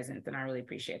my presence. And I really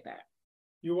appreciate that.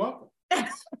 You're welcome.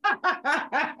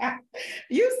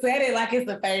 You said it like it's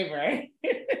a favor.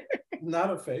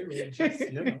 Not a favor, just,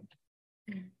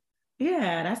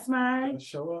 Yeah, that's my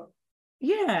show up.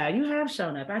 Yeah, you have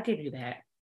shown up. I'll give you that.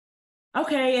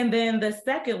 Okay, and then the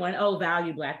second one,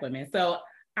 value Black women. So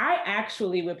I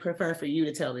actually would prefer for you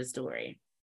to tell this story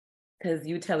because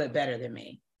you tell it better than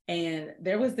me. And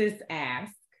there was this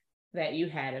ask that you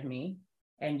had of me,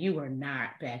 and you were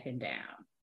not backing down.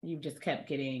 You just kept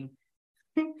getting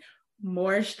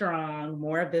more strong,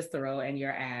 more visceral in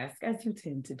your ask, as you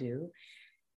tend to do.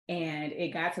 And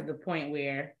it got to the point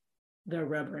where the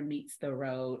rubber meets the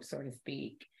road, so to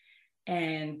speak.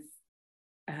 And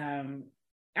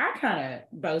I kind of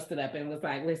boasted up and was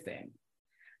like, listen,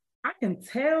 I can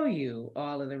tell you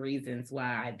all of the reasons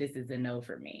why this is a no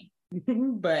for me,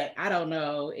 but I don't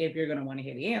know if you're going to want to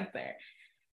hear the answer.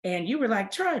 And you were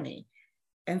like, try me.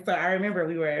 And so I remember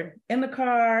we were in the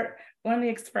car on the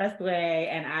expressway,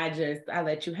 and I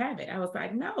let you have it. I was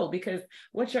like, no, because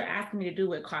what you're asking me to do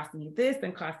would cost me this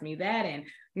and cost me that. And,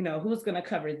 who's going to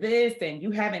cover this? And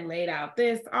you haven't laid out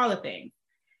this, all the things.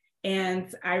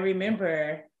 And I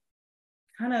remember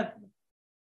kind of,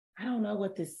 I don't know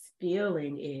what this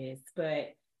feeling is, but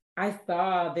I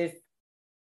saw this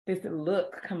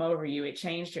look come over you. It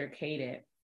changed your cadence.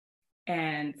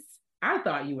 And I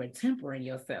thought you were tempering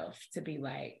yourself to be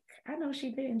like, I know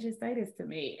she didn't just say this to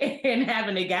me, and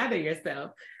having to gather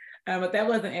yourself. But that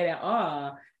wasn't it at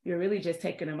all. You're really just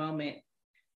taking a moment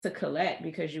to collect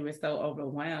because you were so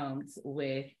overwhelmed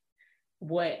with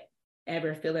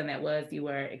whatever feeling that was you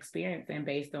were experiencing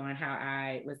based on how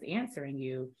I was answering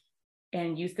you.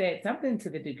 And you said something to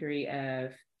the degree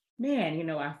of, man,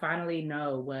 I finally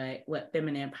know what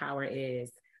feminine power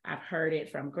is. I've heard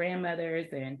it from grandmothers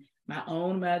and my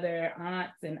own mother,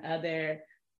 aunts, and other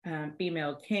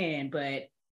female kin, but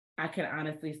I can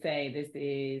honestly say this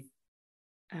is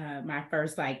my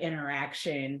first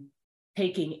interaction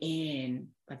taking in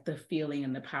the feeling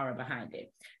and the power behind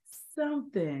it.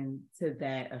 Something to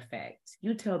that effect.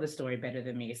 You tell the story better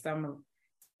than me, so I'm gonna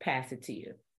pass it to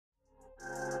you.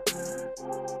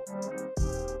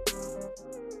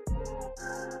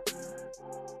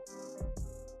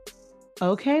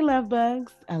 Okay, love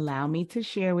bugs, allow me to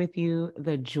share with you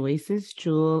the Joyce's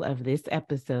jewel of this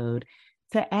episode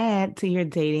to add to your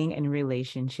dating and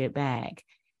relationship bag.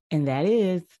 And that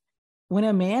is, when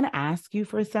a man asks you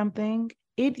for something,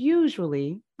 it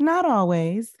usually, not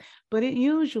always, but it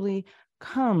usually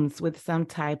comes with some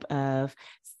type of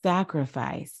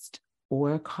sacrifice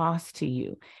or cost to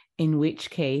you, in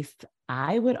which case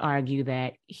I would argue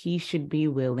that he should be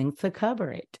willing to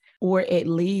cover it. or at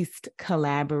least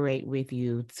collaborate with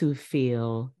you to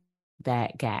fill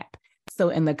that gap. So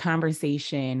in the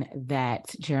conversation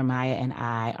that Jeremiah and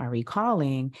I are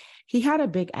recalling, he had a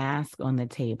big ask on the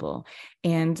table,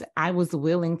 and I was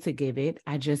willing to give it.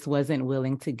 I just wasn't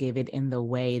willing to give it in the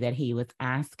way that he was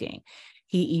asking.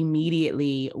 He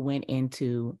immediately went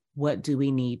into, what do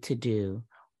we need to do?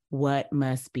 What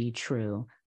must be true?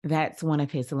 That's one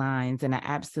of his lines, and I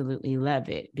absolutely love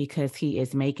it because he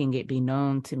is making it be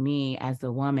known to me as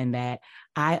a woman that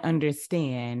I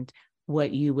understand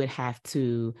what you would have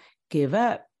to give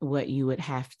up, what you would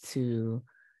have to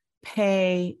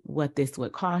pay, what this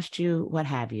would cost you, what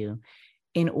have you,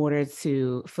 in order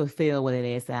to fulfill what it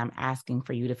is that I'm asking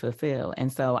for you to fulfill.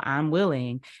 And so I'm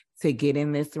willing to get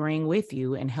in this ring with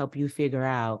you and help you figure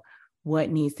out what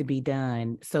needs to be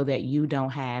done so that you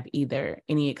don't have either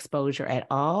any exposure at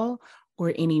all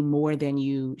or any more than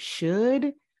you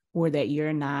should, or that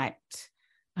you're not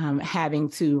having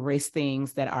to risk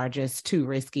things that are just too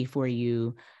risky for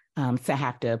you to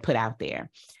have to put out there.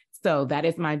 So that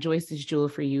is my Joyce's Jewel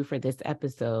for you for this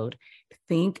episode.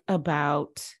 Think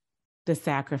about the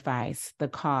sacrifice, the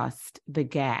cost, the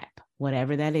gap,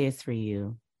 whatever that is for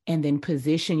you, and then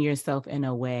position yourself in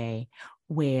a way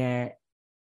where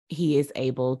he is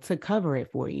able to cover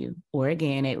it for you, or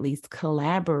again, at least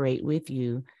collaborate with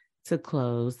you to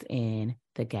close in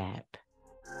the gap.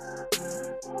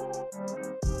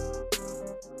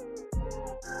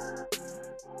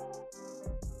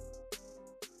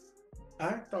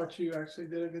 I thought you actually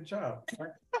did a good job. I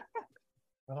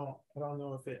don't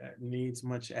know if it needs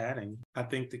much adding. I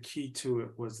think the key to it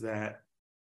was that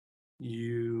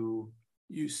you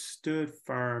stood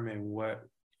firm in what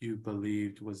you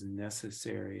believed was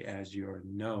necessary as your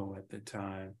no at the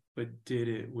time, but did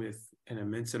it with an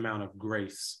immense amount of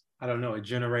grace. I don't know, it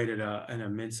generated an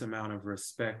immense amount of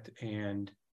respect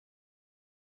and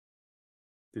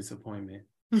disappointment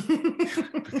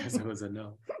because it was a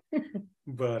no.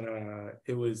 But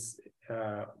it was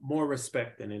more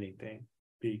respect than anything,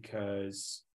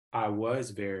 because I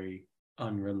was very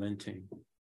unrelenting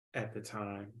at the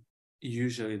time.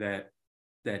 Usually that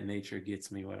nature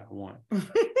gets me what I want.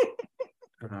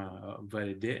 But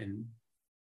it didn't.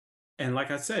 And like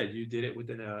I said, you did it with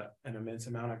an immense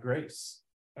amount of grace.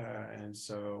 And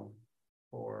so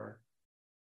for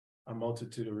a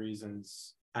multitude of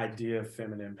reasons, idea of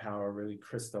feminine power really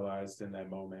crystallized in that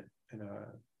moment, and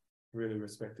really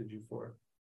respected you for it.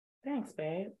 Thanks,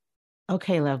 babe.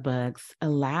 Okay, love bugs,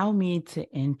 allow me to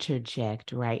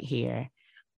interject right here.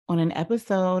 On an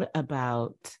episode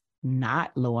about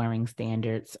not lowering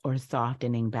standards or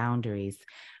softening boundaries,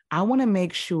 I want to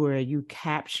make sure you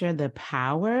capture the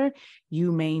power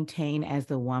you maintain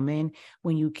as a woman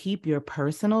when you keep your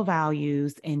personal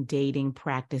values and dating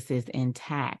practices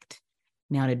intact.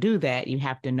 Now, to do that, you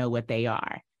have to know what they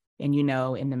are. And you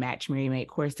know, in the Match, Marry, Mate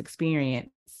course experience,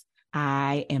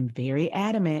 I am very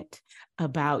adamant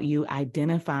about you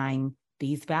identifying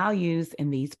these values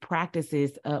and these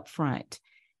practices up front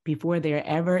before there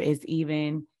ever is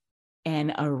even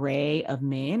an array of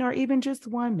men or even just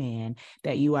one man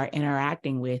that you are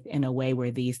interacting with in a way where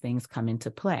these things come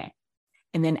into play.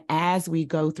 And then as we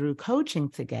go through coaching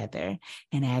together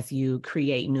and as you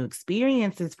create new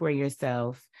experiences for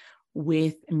yourself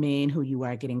with men who you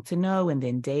are getting to know and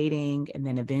then dating and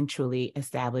then eventually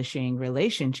establishing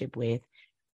relationship with,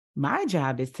 my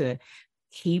job is to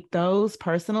keep those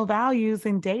personal values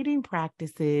and dating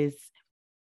practices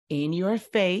in your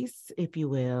face, if you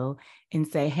will, and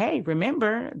say, hey,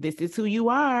 remember, this is who you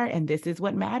are and this is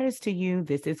what matters to you.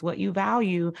 This is what you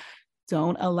value.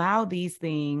 Don't allow these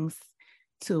things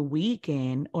to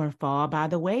weaken or fall by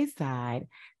the wayside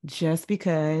just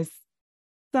because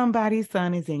somebody's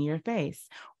son is in your face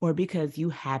or because you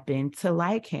happen to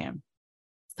like him.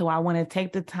 So I want to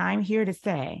take the time here to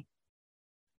say,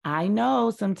 I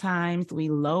know sometimes we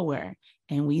lower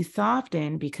and we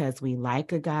soften because we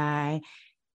like a guy.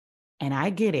 And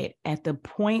I get it. At the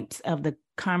point of the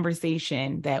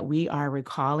conversation that we are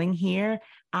recalling here,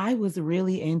 I was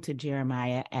really into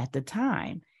Jeremiah at the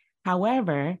time.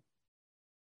 However,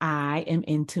 I am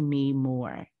into me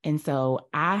more. And so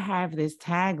I have this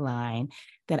tagline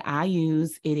that I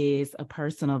use. It is a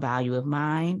personal value of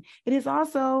mine. It is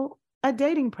also a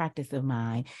dating practice of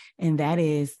mine. And that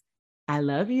is, I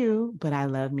love you, but I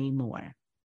love me more.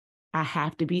 I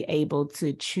have to be able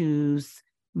to choose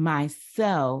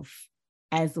myself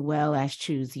as well as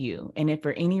choose you. And if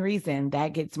for any reason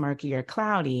that gets murky or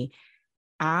cloudy,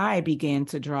 I begin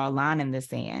to draw a line in the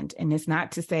sand. And it's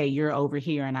not to say you're over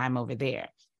here and I'm over there.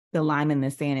 The line in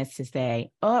the sand is to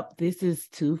say, oh, this is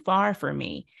too far for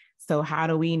me. So how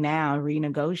do we now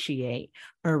renegotiate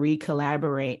or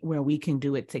recollaborate where we can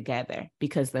do it together?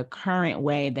 Because the current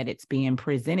way that it's being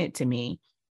presented to me,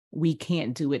 we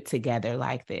can't do it together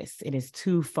like this. It is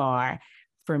too far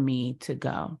for me to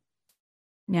go.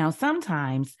 Now,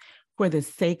 sometimes for the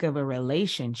sake of a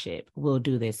relationship, we'll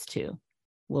do this too.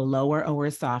 We'll lower or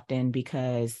soften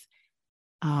because,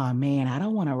 oh man, I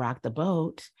don't want to rock the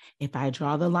boat. If I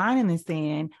draw the line in the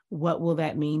sand, what will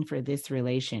that mean for this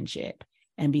relationship?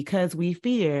 And because we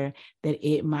fear that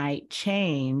it might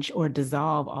change or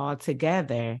dissolve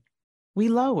altogether, we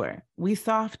lower, we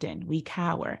soften, we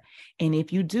cower. And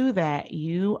if you do that,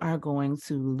 you are going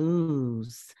to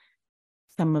lose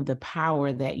some of the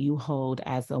power that you hold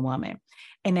as a woman.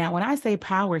 And now, when I say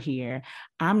power here,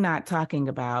 I'm not talking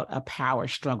about a power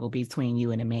struggle between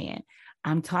you and a man.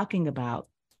 I'm talking about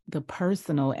the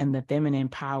personal and the feminine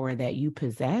power that you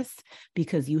possess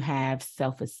because you have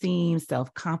self-esteem,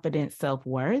 self-confidence,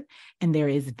 self-worth, and there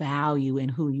is value in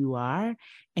who you are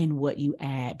and what you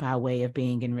add by way of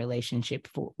being in relationship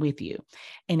with you.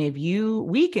 And if you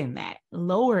weaken that,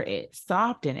 lower it,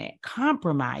 soften it,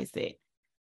 compromise it,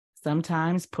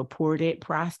 sometimes purport it,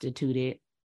 prostitute it,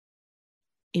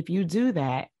 if you do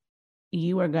that,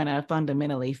 you are going to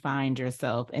fundamentally find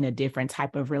yourself in a different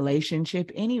type of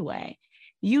relationship anyway.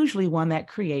 Usually one that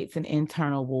creates an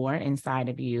internal war inside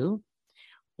of you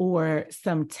or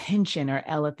some tension or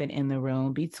elephant in the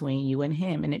room between you and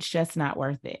him, and it's just not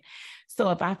worth it.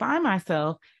 So if I find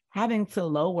myself having to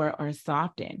lower or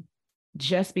soften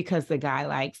just because the guy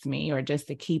likes me or just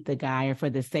to keep the guy or for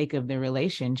the sake of the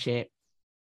relationship,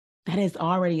 that is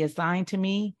already assigned to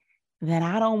me, then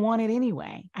I don't want it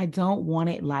anyway. I don't want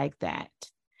it like that.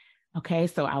 Okay,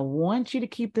 so I want you to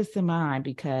keep this in mind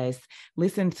because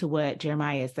listen to what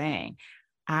Jeremiah is saying.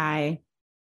 I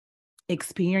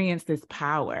experienced this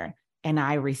power and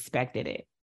I respected it,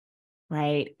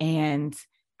 right? And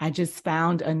I just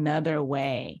found another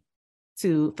way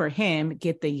to, for him,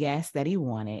 get the yes that he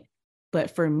wanted,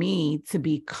 but for me to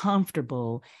be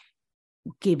comfortable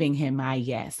giving him my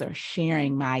yes or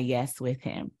sharing my yes with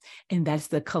him. And that's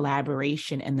the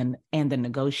collaboration and the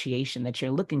negotiation that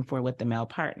you're looking for with the male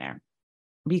partner.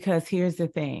 Because here's the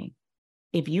thing,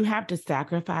 if you have to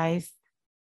sacrifice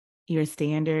your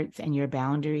standards and your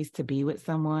boundaries to be with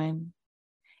someone,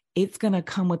 it's going to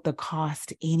come with the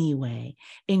cost anyway.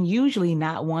 And usually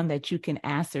not one that you can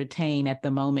ascertain at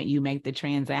the moment you make the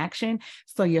transaction.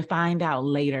 So you find out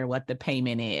later what the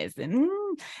payment is. And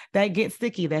that gets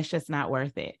sticky. That's just not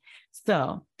worth it.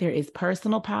 So there is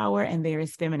personal power and there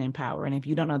is feminine power. And if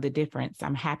you don't know the difference,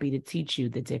 I'm happy to teach you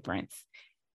the difference.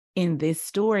 In this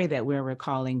story that we're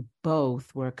recalling,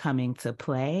 both were coming to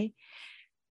play.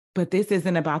 But this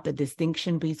isn't about the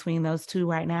distinction between those two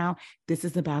right now. This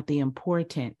is about the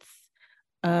importance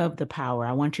of the power.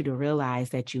 I want you to realize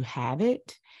that you have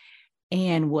it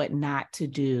and what not to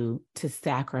do to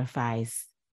sacrifice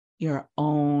your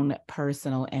own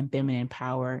personal and feminine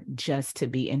power just to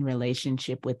be in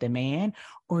relationship with the man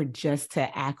or just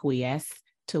to acquiesce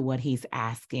to what he's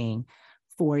asking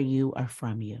for you or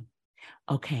from you.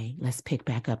 Okay, let's pick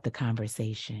back up the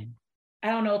conversation. I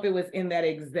don't know if it was in that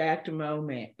exact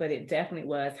moment, but it definitely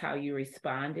was how you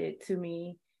responded to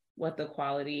me, what the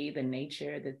quality, the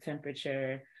nature, the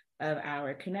temperature of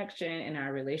our connection and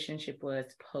our relationship was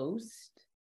post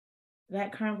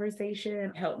that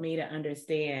conversation helped me to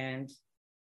understand,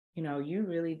 you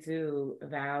really do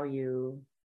value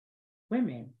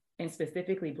women and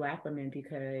specifically Black women,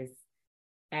 because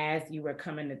as you were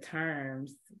coming to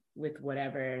terms with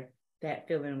whatever that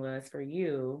feeling was for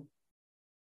you,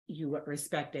 you were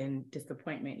respect and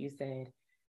disappointment, you said,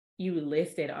 you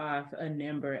listed off a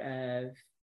number of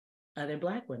other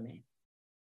Black women.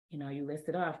 You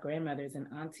listed off grandmothers and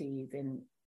aunties and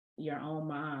your own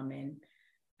mom. And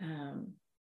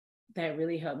that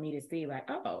really helped me to see like,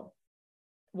 oh,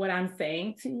 what I'm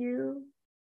saying to you,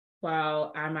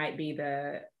 while I might be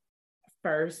the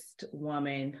first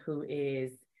woman who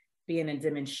is being a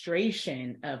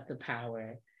demonstration of the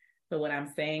power, but what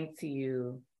I'm saying to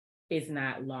you is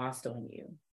not lost on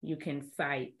you. You can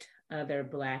cite other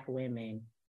Black women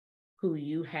who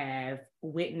you have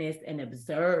witnessed and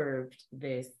observed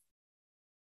this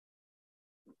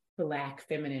Black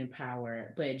feminine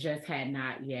power, but just had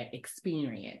not yet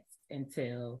experienced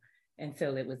until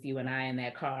it was you and I in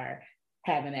that car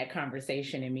having that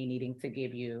conversation and me needing to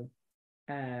give you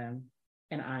an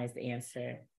honest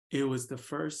answer. It was the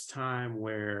first time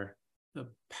where the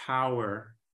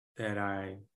power that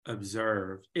I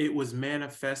observed, it was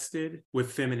manifested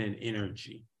with feminine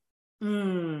energy.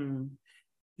 A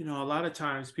lot of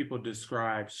times people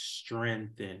describe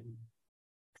strength and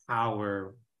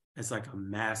power as like a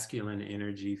masculine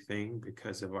energy thing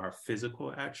because of our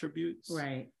physical attributes.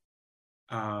 Right.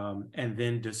 And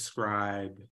then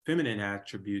describe feminine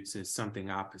attributes as something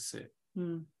opposite.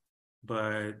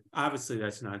 But obviously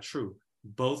that's not true.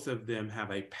 Both of them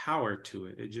have a power to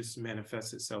it. It just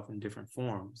manifests itself in different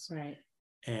forms. Right.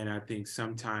 And I think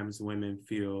sometimes women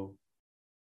feel,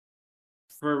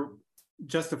 for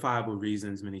justifiable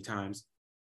reasons many times,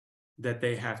 that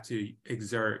they have to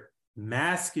exert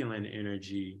masculine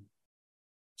energy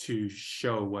to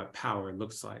show what power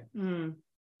looks like.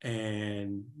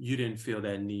 And you didn't feel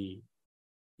that need.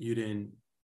 You didn't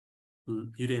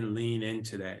lean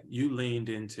into that. You leaned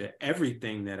into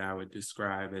everything that I would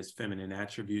describe as feminine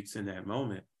attributes in that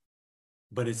moment,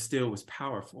 but it still was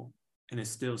powerful and it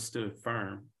still stood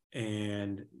firm.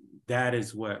 And that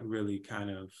is what really kind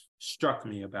of struck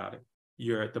me about it.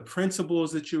 The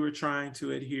principles that you were trying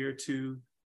to adhere to,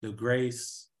 the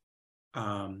grace,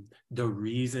 the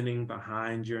reasoning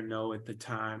behind your no at the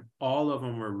time, all of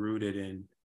them were rooted in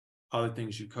all the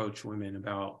things you coach women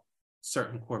about,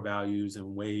 certain core values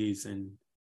and ways and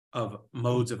of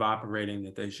modes of operating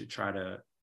that they should try to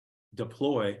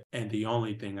deploy. And the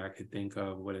only thing I could think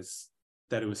of was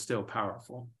that it was still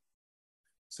powerful.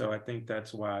 So I think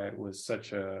that's why it was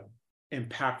such a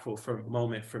impactful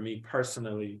moment for me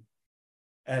personally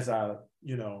as I,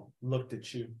 looked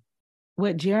at you.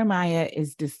 What Jeremiah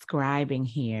is describing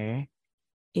here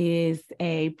is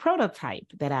a prototype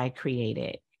that I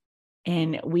created.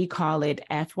 And we call it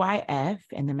FYF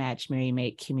in the Match, Marry,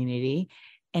 Mate community.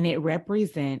 And it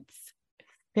represents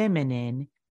feminine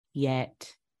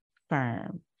yet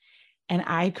firm. And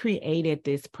I created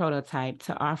this prototype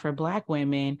to offer Black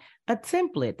women a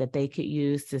template that they could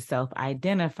use to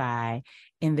self-identify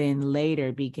and then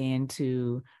later begin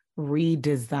to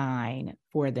redesign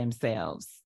for themselves.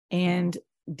 And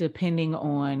depending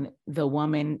on the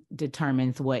woman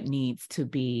determines what needs to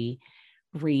be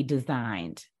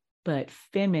redesigned, but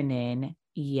feminine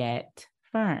yet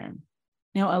firm.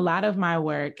 Now, a lot of my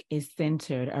work is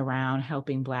centered around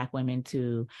helping Black women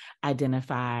to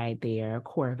identify their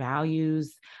core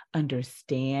values,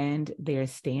 understand their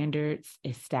standards,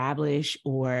 establish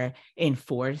or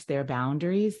enforce their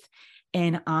boundaries,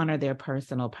 and honor their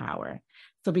personal power.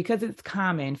 So because it's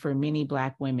common for many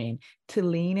Black women to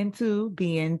lean into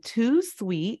being too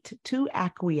sweet, too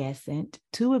acquiescent,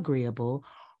 too agreeable,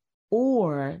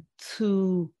 or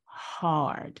too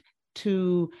hard,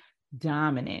 too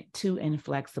dominant, too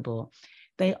inflexible,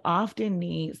 they often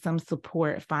need some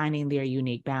support finding their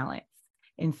unique balance.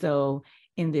 And so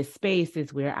in this space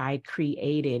is where I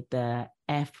created the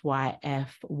FYF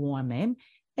woman,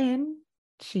 and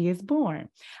she is born.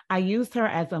 I used her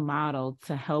as a model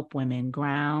to help women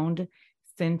ground,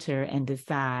 center, and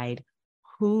decide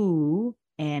who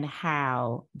and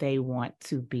how they want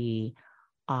to be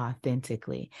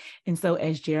authentically. And so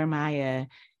as Jeremiah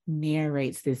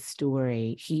narrates this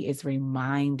story, he is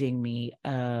reminding me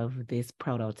of this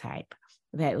prototype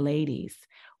that, ladies,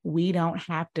 we don't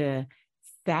have to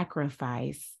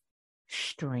sacrifice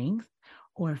strength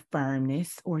or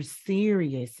firmness or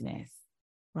seriousness,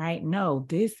 right? No,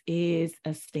 this is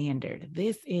a standard.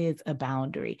 This is a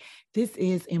boundary. This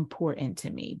is important to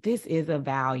me. This is a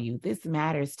value. This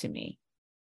matters to me.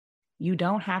 You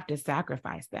don't have to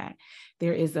sacrifice that.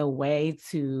 There is a way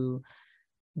to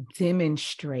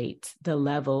demonstrate the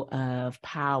level of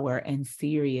power and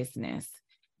seriousness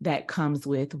that comes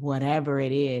with whatever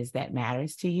it is that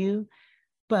matters to you,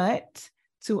 but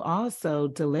to also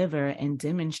deliver and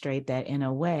demonstrate that in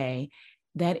a way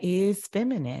that is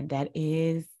feminine, that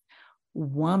is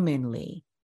womanly,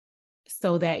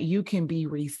 so that you can be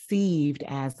received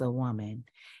as a woman.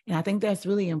 And I think that's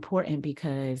really important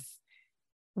because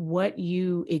what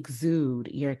you exude,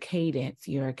 your cadence,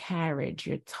 your carriage,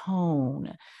 your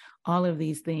tone, all of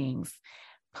these things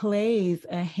plays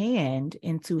a hand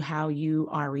into how you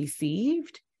are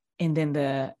received, and then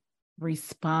the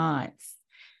response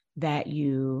that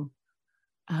you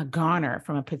garner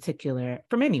from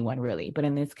anyone really, but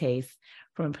in this case,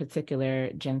 from a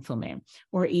particular gentleman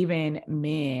or even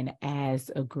men as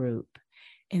a group.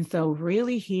 And so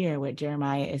really hear what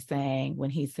Jeremiah is saying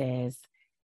when he says,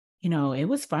 it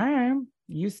was firm,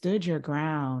 you stood your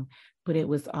ground, but it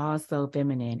was also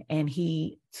feminine. And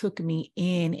he took me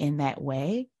in that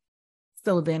way.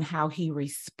 So then how he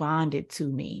responded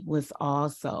to me was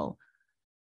also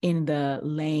in the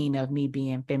lane of me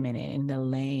being feminine, in the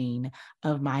lane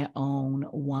of my own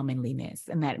womanliness.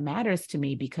 And that matters to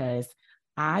me because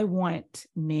I want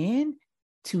men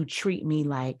to treat me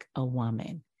like a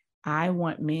woman. I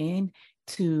want men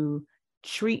to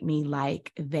treat me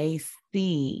like they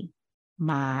see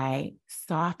my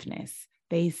softness,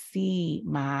 They see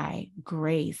my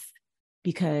grace,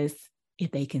 because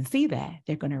if they can see that,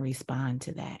 they're going to respond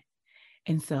to that.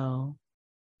 And so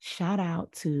shout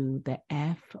out to the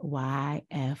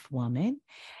FYF woman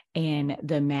and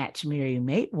the Match, Marry,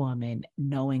 Mate woman,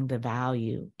 knowing the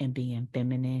value in being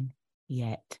feminine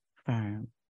yet firm.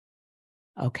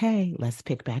 Okay, let's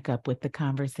pick back up with the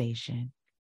conversation.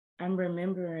 I'm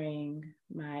remembering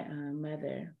my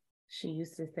mother. She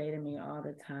used to say to me all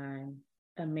the time,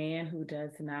 a man who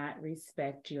does not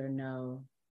respect your no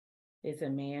is a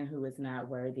man who is not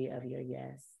worthy of your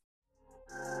yes.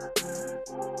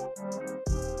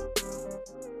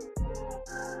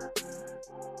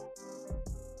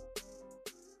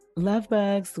 Love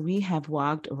bugs, we have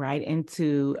walked right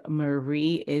into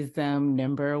Marie-ism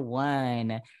number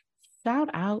 1. Shout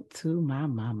out to my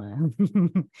mama.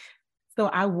 So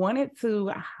I wanted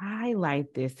to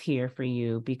highlight this here for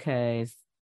you because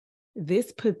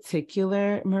this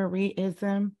particular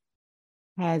Marie-ism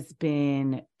has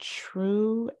been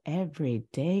true every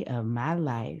day of my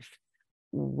life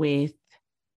with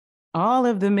all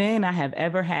of the men I have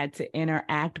ever had to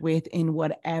interact with in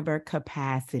whatever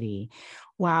capacity.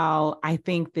 While I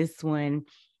think this one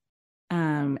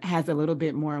has a little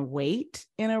bit more weight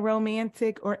in a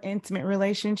romantic or intimate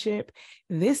relationship,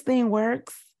 this thing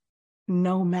works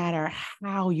no matter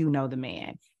how you know the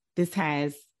man. This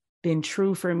has been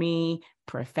true for me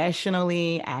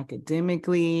professionally,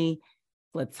 academically,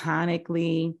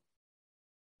 platonically,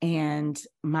 and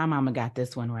my mama got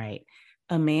this one right.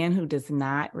 A man who does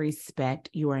not respect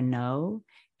your no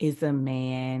is a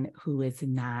man who is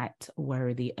not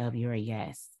worthy of your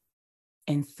yes.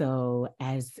 And so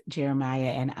as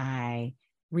Jeremiah and I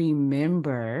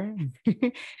remember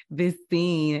this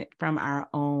scene from our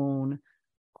own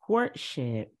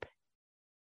courtship,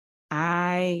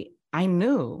 I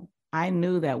knew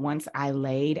that once I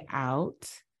laid out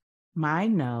my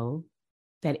no,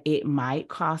 that it might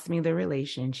cost me the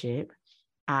relationship.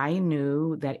 I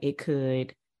knew that it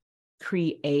could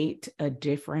create a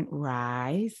different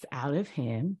rise out of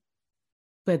him,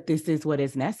 but this is what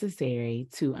is necessary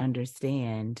to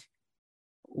understand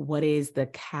what is the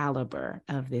caliber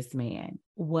of this man,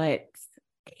 what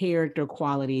character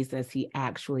qualities does he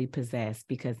actually possess,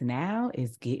 because now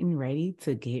it's getting ready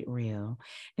to get real.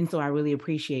 And so I really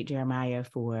appreciate Jeremiah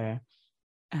for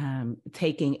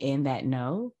taking in that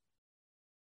no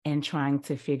and trying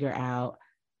to figure out,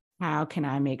 how can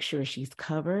I make sure she's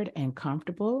covered and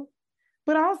comfortable?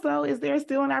 But also, is there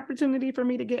still an opportunity for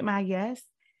me to get my yes?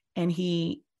 And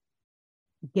he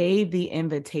gave the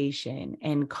invitation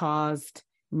and caused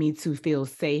me to feel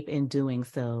safe in doing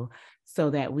so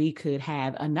that we could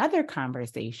have another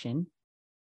conversation,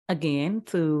 again,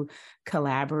 to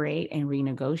collaborate and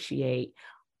renegotiate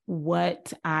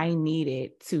what I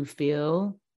needed to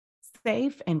feel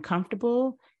safe and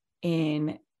comfortable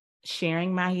in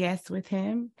sharing my yes with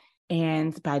him.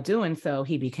 And by doing so,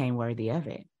 he became worthy of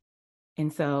it.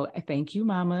 And so thank you,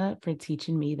 Mama, for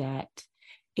teaching me that.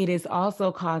 It is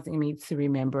also causing me to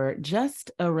remember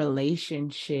just a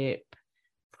relationship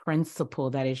principle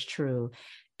that is true.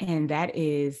 And that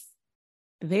is,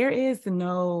 there is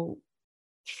no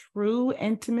true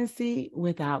intimacy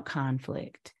without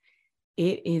conflict.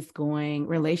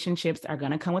 Relationships are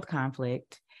going to come with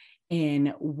conflict.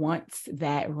 And once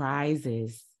that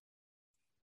rises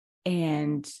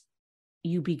and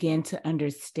you begin to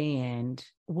understand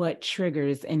what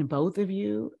triggers in both of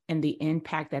you and the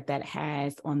impact that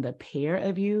has on the pair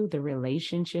of you, the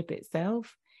relationship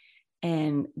itself,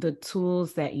 and the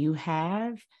tools that you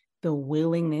have, the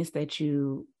willingness that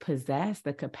you possess,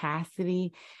 the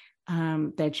capacity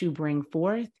that you bring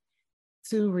forth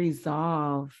to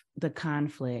resolve the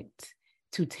conflict,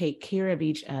 to take care of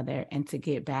each other, and to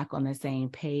get back on the same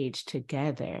page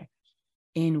together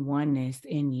in oneness,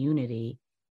 in unity.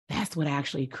 That's what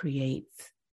actually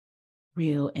creates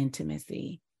real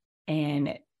intimacy.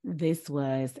 And this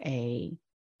was a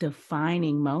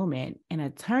defining moment and a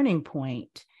turning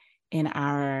point in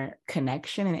our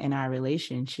connection and in our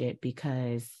relationship,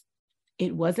 because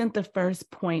it wasn't the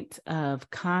first point of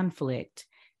conflict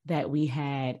that we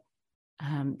had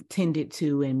tended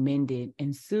to and mended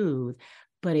and soothed,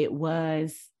 but it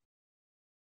was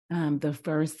the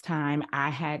first time I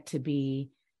had to be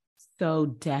so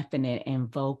definite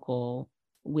and vocal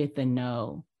with the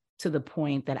no, to the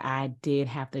point that I did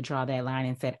have to draw that line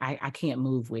and said, I can't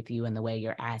move with you in the way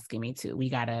you're asking me to. We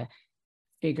got to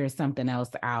figure something else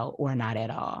out, or not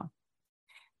at all.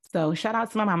 So shout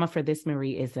out to my mama for this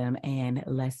Marie-ism, and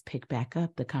let's pick back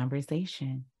up the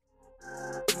conversation.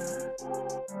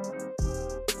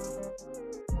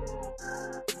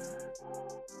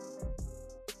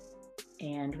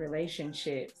 And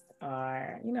relationships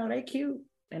are, they cute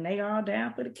and they all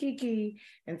down for the kiki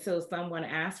until someone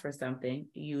asks for something,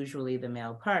 usually the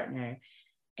male partner,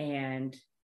 and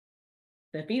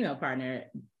the female partner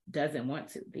doesn't want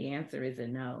to. The answer is a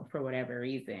no for whatever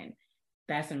reason.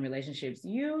 That's when relationships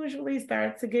usually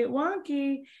start to get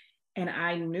wonky. And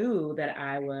I knew that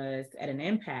I was at an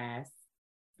impasse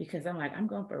because I'm like, I'm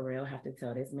going for real, have to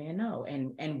tell this man no.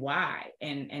 And why?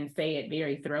 And say it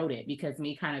very throated, because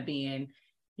me kind of being,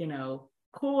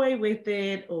 coy with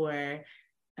it or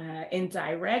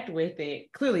indirect with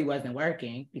it clearly wasn't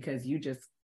working, because you just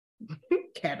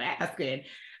kept asking,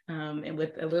 and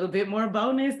with a little bit more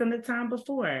boldness than the time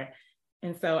before.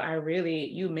 And so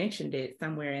you mentioned it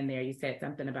somewhere in there. You said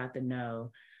something about the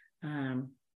no.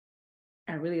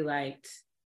 I really liked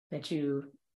that you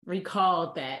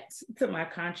recalled that to my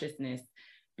consciousness,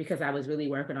 because I was really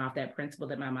working off that principle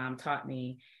that my mom taught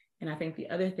me. And I think the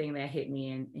other thing that hit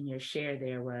me in your share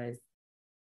there was,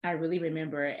 I really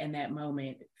remember in that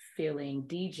moment feeling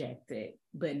dejected,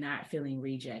 but not feeling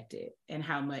rejected, and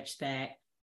how much that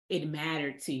it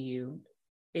mattered to you.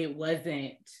 It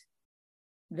wasn't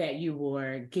that you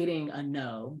were getting a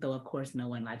no, though of course no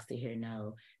one likes to hear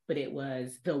no, but it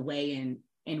was the way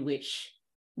in which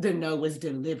the no was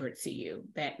delivered to you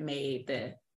that made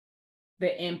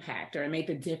the impact, or it made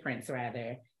the difference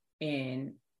rather,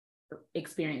 in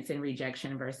experiencing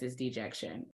rejection versus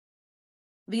dejection.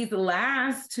 These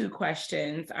last two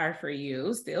questions are for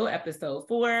you, still episode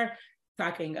 4,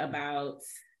 talking about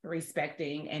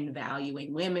respecting and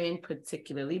valuing women,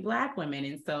 particularly Black women.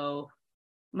 And so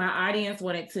my audience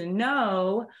wanted to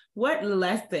know, what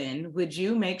lesson would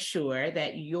you make sure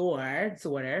that your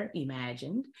daughter,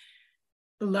 imagined,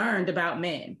 learned about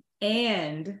men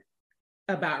and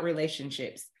about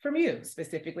relationships from you,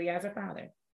 specifically as a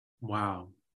father? Wow.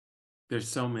 There's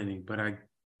so many, but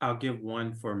I'll give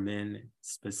one for men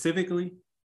specifically,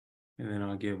 and then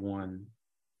I'll give one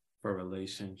for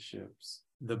relationships.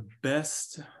 The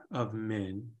best of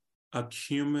men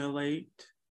accumulate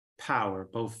power,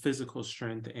 both physical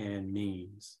strength and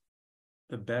means.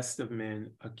 The best of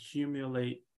men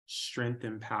accumulate strength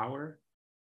and power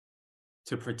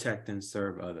to protect and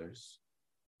serve others,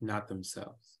 not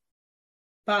themselves.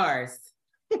 Bars.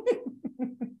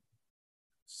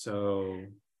 So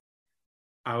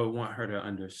I would want her to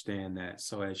understand that.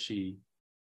 So as she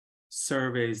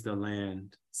surveys the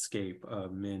landscape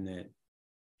of men that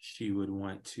she would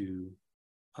want to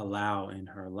allow in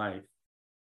her life,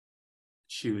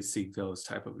 she would seek those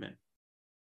type of men.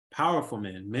 Powerful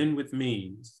men, men with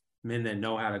means, men that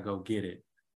know how to go get it.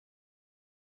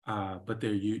 But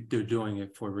they're doing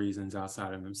it for reasons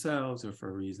outside of themselves, or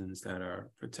for reasons that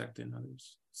are protecting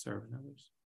others, serving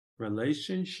others.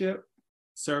 Relationship,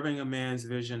 serving a man's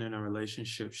vision in a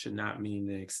relationship should not mean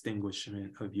the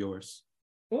extinguishment of yours.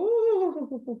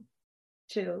 Ooh,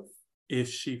 chills. If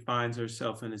she finds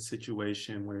herself in a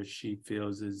situation where she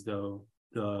feels as though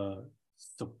the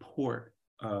support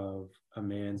of a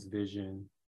man's vision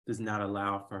does not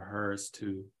allow for hers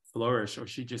to flourish, or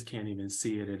she just can't even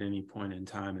see it at any point in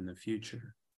time in the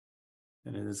future,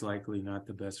 then it is likely not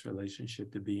the best relationship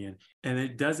to be in. And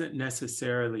it doesn't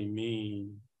necessarily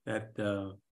mean that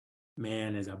the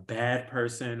man is a bad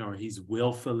person or he's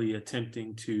willfully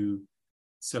attempting to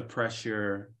suppress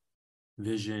your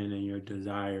vision and your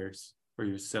desires for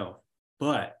yourself.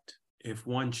 But if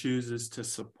one chooses to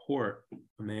support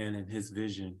a man in his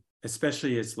vision,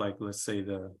 especially it's like, let's say,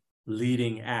 the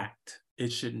leading act,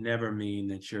 it should never mean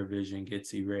that your vision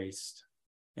gets erased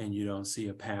and you don't see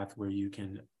a path where you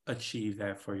can achieve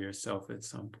that for yourself at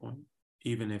some point,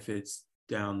 even if it's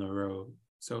down the road.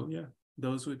 So yeah,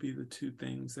 those would be the two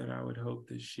things that I would hope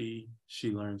that she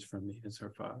learns from me as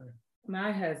her father.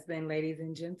 My husband, ladies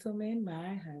and gentlemen,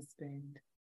 my husband.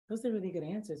 Those are really good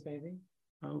answers, baby.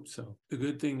 I hope so. The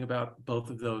good thing about both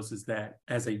of those is that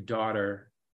as a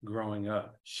daughter growing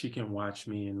up, she can watch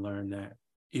me and learn that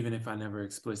even if I never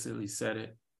explicitly said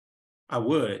it, I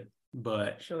would,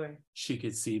 but sure, she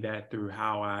could see that through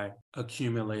how I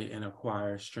accumulate and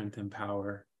acquire strength and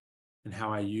power and how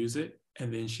I use it.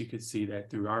 And then she could see that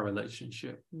through our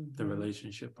relationship, the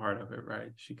relationship part of it,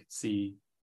 right? She could see,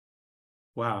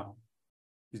 wow,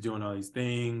 he's doing all these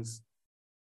things.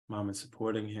 Mom is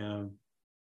supporting him,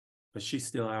 but she's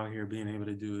still out here being able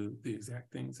to do the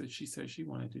exact things that she said she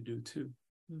wanted to do too.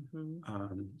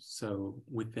 So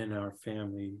within our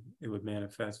family, it would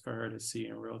manifest for her to see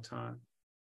in real time.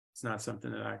 It's not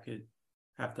something that I could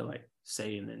have to like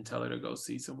say and then tell her to go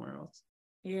see somewhere else.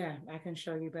 Yeah, I can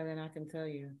show you better than I can tell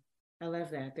you. I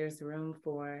love that. There's room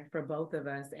for both of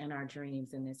us and our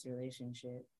dreams in this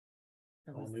relationship.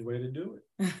 Only way to do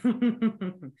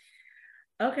it.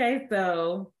 Okay,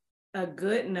 so A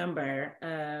good number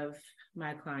of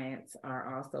my clients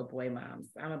are also boy moms.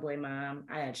 I'm a boy mom.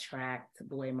 I attract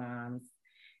boy moms,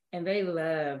 and they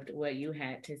loved what you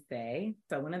had to say.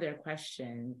 So, one of their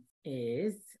questions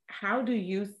is, how do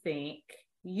you think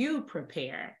you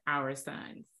prepare our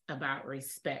sons about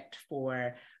respect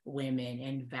for women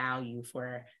and value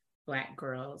for Black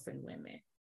girls and women?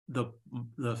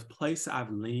 The place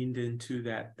I've leaned into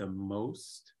that the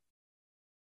most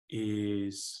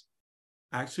is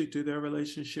actually through their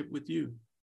relationship with you.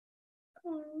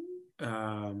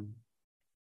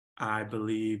 I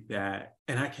believe that,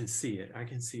 and I can see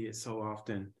it so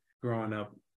often growing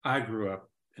up. I grew up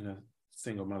in a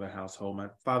single mother household. My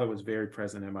father was very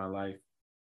present in my life,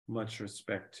 much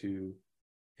respect to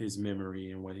his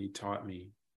memory and what he taught me.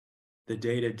 The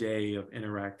day-to-day of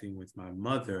interacting with my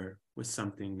mother was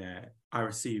something that I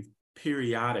received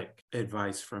periodic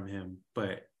advice from him,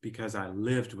 but because I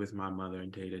lived with my mother in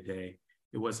day-to-day,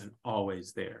 it wasn't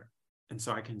always there. And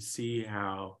so I can see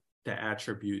how the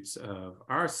attributes of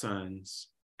our sons,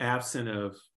 absent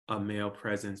of a male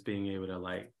presence being able to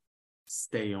like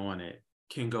stay on it,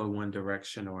 can go one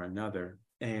direction or another.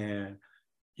 And,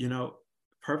 you know,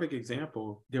 perfect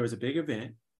example, there was a big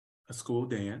event, a school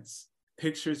dance.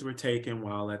 Pictures were taken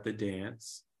while at the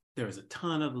dance. There was a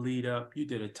ton of lead up. You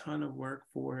did a ton of work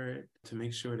for it to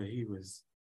make sure that he was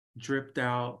dripped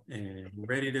out and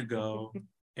ready to go.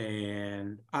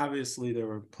 And obviously there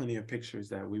were plenty of pictures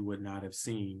that we would not have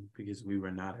seen because we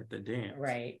were not at the dance.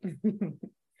 Right.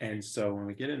 And so when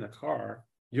we get in the car,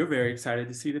 you're very excited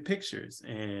to see the pictures.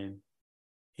 And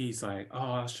he's like, oh,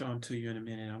 I'll show them to you in a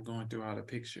minute. I'm going through all the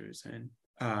pictures. And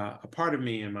a part of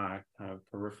me in my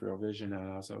peripheral vision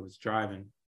as I was driving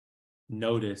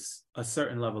noticed a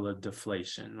certain level of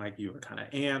deflation. Like you were kind of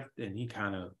amped, and he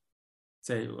kind of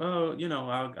said, oh, you know,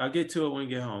 I'll get to it when we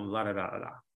get home, la da da da da.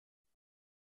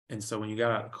 And so when you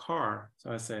got out of the car,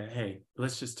 so I said, hey,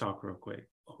 let's just talk real quick.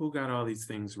 Who got all these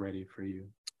things ready for you?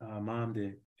 Mom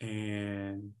did.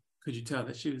 And could you tell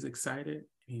that she was excited?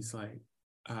 He's like,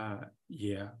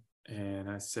 yeah. And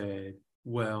I said,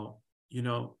 well, you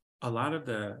know, a lot of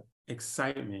the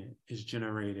excitement is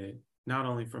generated not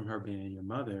only from her being your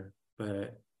mother,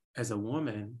 but as a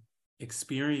woman,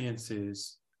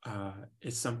 experiences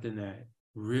is something that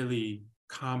really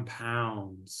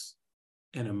compounds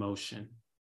an emotion,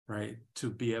 right?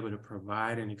 To be able to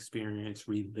provide an experience,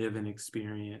 relive an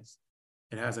experience,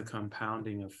 it has a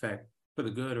compounding effect for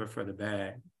the good or for the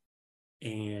bad.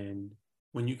 And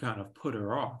when you kind of put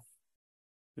her off,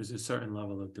 there's a certain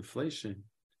level of deflation.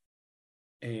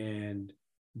 And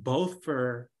both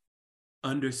for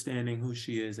understanding who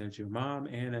she is as your mom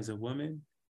and as a woman,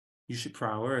 you should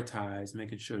prioritize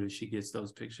making sure that she gets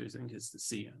those pictures and gets to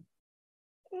see them.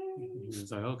 He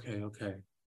was like, okay.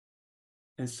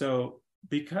 And so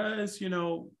because, you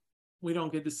know, we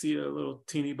don't get to see the little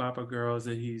teeny bopper girls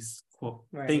that he's quote,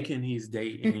 right, thinking he's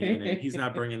dating, and he's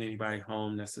not bringing anybody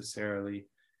home necessarily,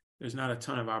 there's not a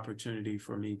ton of opportunity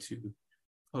for me to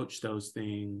coach those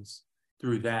things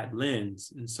through that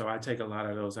lens. And so I take a lot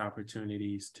of those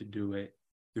opportunities to do it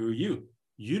through you.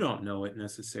 You don't know it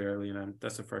necessarily. And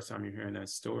that's the first time you're hearing that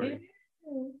story.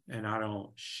 And I don't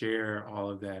share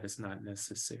all of that. It's not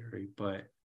necessary, but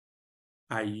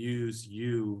I use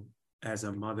you as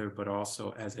a mother, but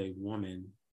also as a woman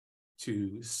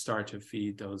to start to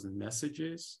feed those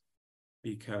messages,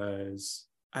 because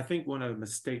I think one of the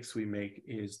mistakes we make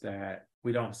is that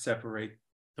we don't separate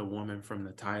the woman from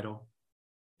the title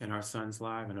in our son's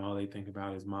life, and all they think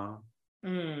about is mom.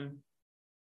 And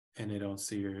they don't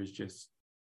see her as just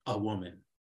a woman.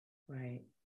 Right.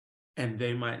 And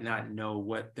they might not know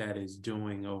what that is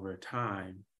doing over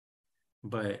time,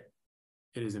 but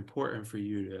it is important for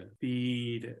you to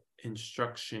feed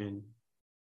instruction,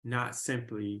 not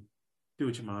simply do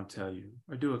what your mom tell you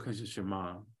or do it because it's your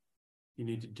mom. You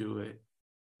need to do it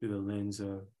through the lens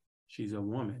of she's a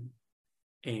woman.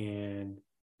 And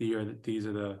these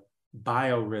are the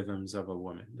biorhythms of a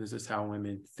woman. This is how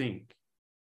women think.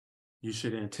 You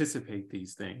should anticipate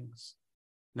these things,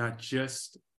 not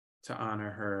just to honor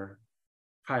her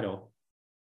title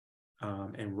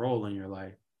and role in your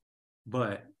life,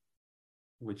 but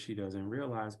which she doesn't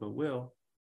realize, but will,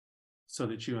 so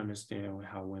that you understand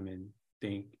how women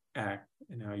think, act,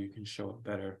 and how you can show it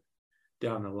better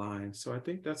down the line. So I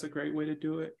think that's a great way to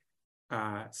do it.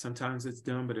 Sometimes it's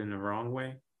done, but in the wrong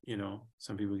way. You know,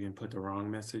 some people can put the wrong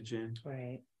message in.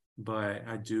 Right. But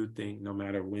I do think no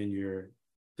matter when you're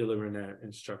delivering that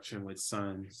instruction with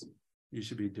sons, you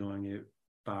should be doing it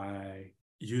by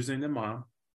using the mom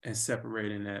and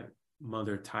separating that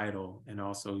mother title, and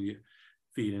also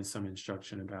feeding some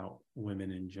instruction about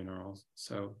women in general.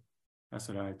 So that's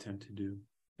what I attempt to do.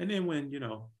 And then when,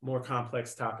 more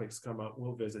complex topics come up,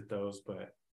 we'll visit those. But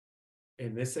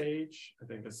in this age, I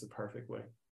think that's the perfect way.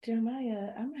 Jeremiah,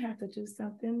 I'm gonna have to do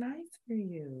something nice for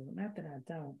you. Not that I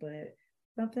don't, but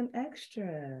something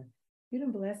extra. You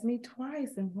done blessed me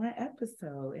twice in one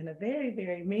episode in a very,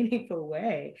 very meaningful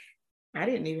way. I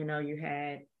didn't even know you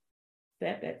had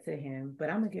said that to him, but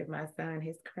I'm gonna give my son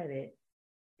his credit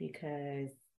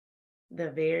because the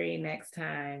very next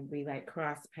time we like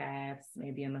crossed paths,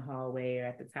 maybe in the hallway or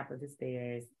at the top of the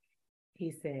stairs,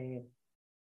 he said,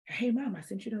 "Hey mom, I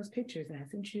sent you those pictures, and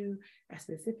I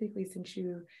specifically sent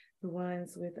you the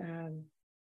ones with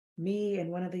me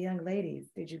and one of the young ladies.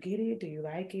 Did you get it? Do you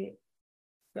like it?"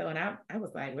 So, and I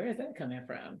was like, where is that coming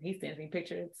from? He sends me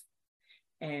pictures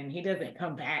and he doesn't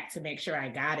come back to make sure I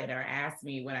got it or ask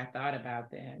me what I thought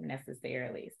about them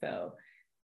necessarily. So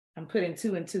I'm putting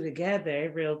two and two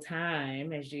together real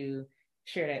time as you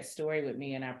share that story with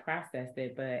me and I process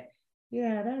it. But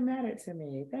yeah, that mattered to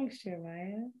me. Thanks,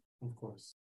 Jeremiah. Of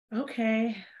course.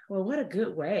 Okay. Well, what a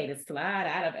good way to slide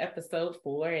out of episode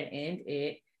 4 and end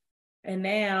it. And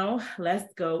now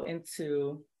let's go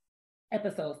into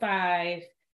episode 5,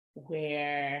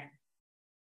 where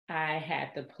I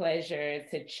had the pleasure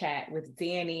to chat with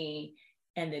Danny,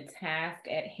 and the task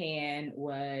at hand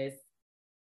was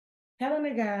telling the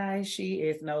guy she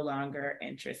is no longer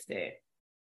interested.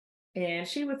 And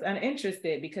she was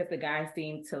uninterested because the guy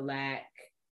seemed to lack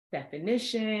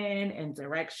definition and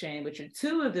direction, which are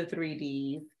 2 of the 3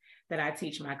 Ds that I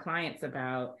teach my clients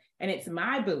about. And it's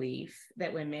my belief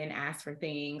that when men ask for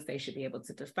things, they should be able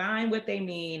to define what they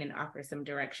mean and offer some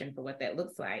direction for what that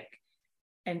looks like.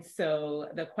 And so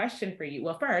the question for you,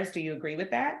 well, first, do you agree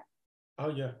with that? Oh,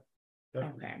 yeah.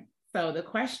 Definitely. Okay. So the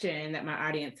question that my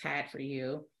audience had for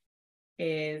you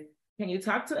is, can you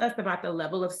talk to us about the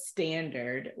level of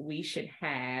standard we should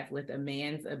have with a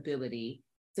man's ability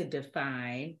to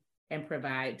define and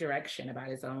provide direction about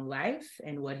his own life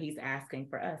and what he's asking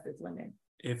for us as women?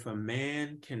 If a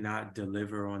man cannot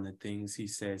deliver on the things he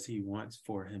says he wants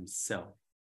for himself,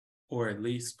 or at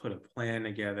least put a plan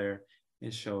together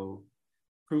and show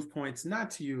proof points,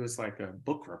 not to you as like a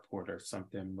book report or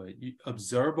something, but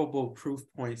observable proof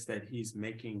points that he's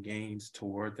making gains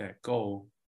toward that goal,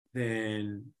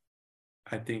 then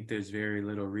I think there's very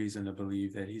little reason to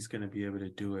believe that he's going to be able to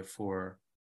do it for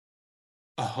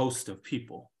a host of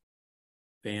people,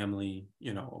 family,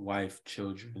 a wife,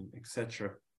 children,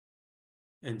 etc.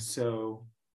 And so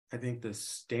I think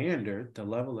the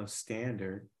level of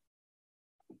standard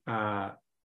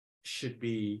should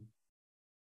be,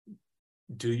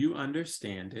 do you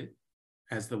understand it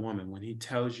as the woman when he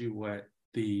tells you what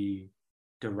the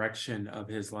direction of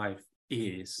his life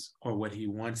is or what he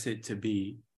wants it to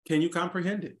be? Can you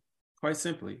comprehend it? Quite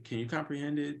simply, can you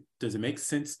comprehend it? Does it make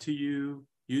sense to you?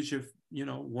 Use your,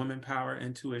 woman power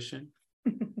intuition.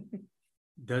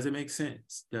 Does it make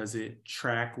sense? Does it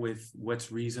track with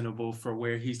what's reasonable for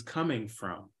where he's coming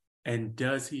from? And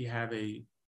does he have a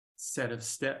set of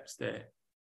steps that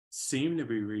seem to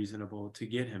be reasonable to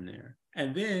get him there?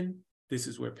 And then this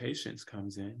is where patience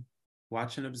comes in.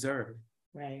 Watch and observe.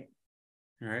 Right.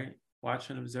 Right? Watch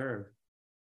and observe.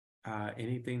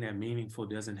 Anything that meaningful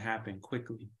doesn't happen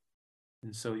quickly.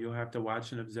 And so you'll have to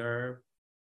watch and observe,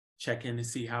 check in to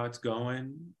see how it's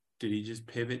going. Did he just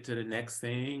pivot to the next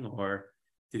thing, or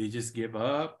did he just give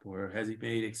up, or has he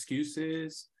made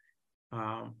excuses,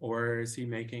 or is he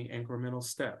making incremental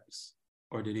steps,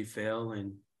 or did he fail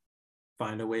and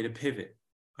find a way to pivot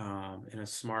in a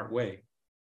smart way?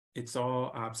 It's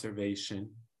all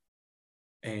observation.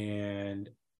 And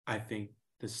I think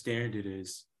the standard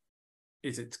is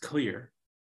it's clear,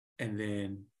 and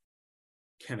then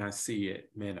can I see it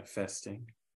manifesting?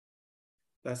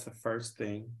 That's the first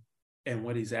thing. And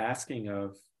what he's asking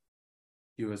of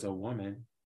you as a woman,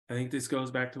 I think this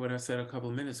goes back to what I said a couple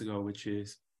of minutes ago, which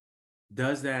is,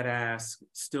 does that ask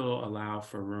still allow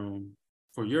for room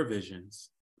for your visions?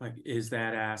 Like, is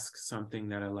that ask something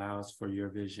that allows for your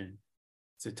vision?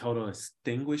 Is it total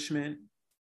extinguishment?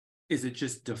 Is it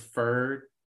just deferred?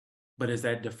 But is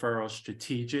that deferral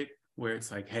strategic, where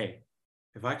it's like, hey,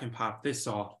 if I can pop this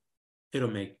off, it'll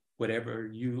make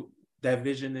that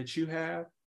vision that you have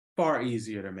far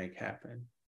easier to make happen?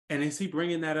 And is he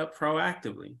bringing that up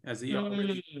proactively? Has he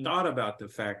already thought about the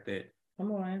fact that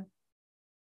Come on,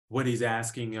 what he's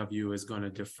asking of you is going to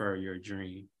defer your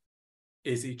dream?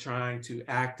 Is he trying to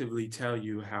actively tell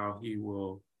you how he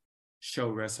will show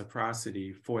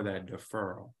reciprocity for that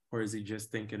deferral? Or is he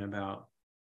just thinking about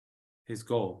his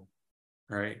goal,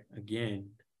 right? Again,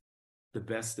 the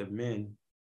best of men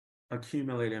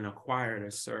accumulate and acquire to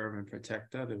serve and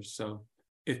protect others. So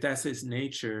if that's his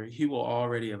nature, he will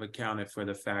already have accounted for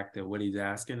the fact that what he's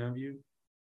asking of you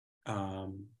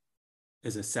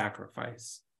is a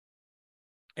sacrifice.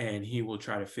 And he will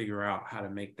try to figure out how to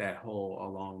make that whole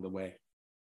along the way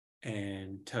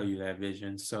and tell you that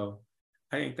vision. So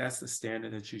I think that's the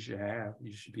standard that you should have.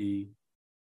 You should be,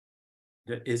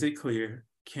 is it clear?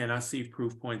 Can I see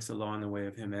proof points along the way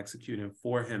of him executing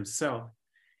for himself?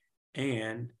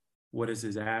 And what is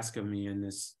his ask of me in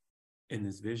this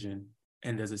vision?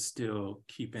 And does it still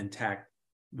keep intact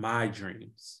my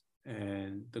dreams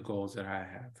and the goals that I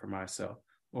have for myself?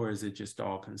 Or is it just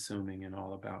all consuming and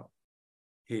all about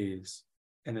his?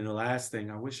 And then the last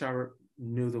thing, I wish I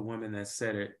knew the woman that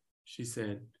said it. She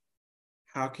said,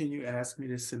 how can you ask me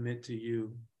to submit to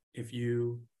you if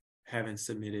you haven't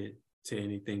submitted to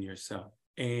anything yourself?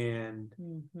 And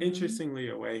interestingly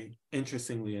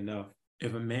enough,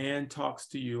 if a man talks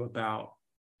to you about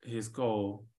his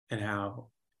goal and how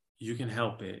you can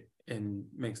help it and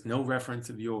makes no reference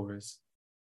of yours,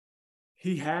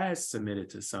 he has submitted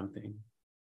to something.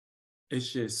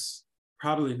 It's just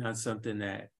probably not something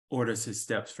that orders his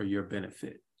steps for your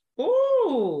benefit.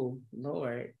 Ooh,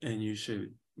 Lord. And you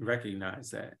should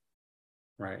recognize that,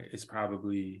 right? It's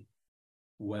probably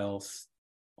wealth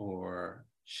or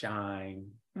shine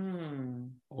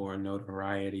or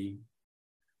notoriety.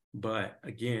 But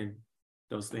again,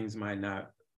 those things might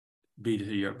not be to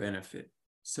your benefit.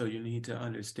 So you need to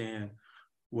understand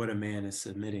what a man is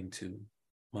submitting to.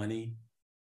 Money,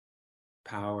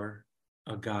 power,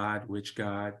 a God, which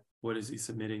God, what is he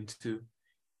submitting to?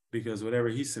 Because whatever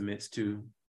he submits to,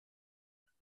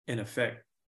 in effect,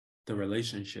 the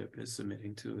relationship is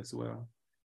submitting to as well.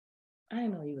 I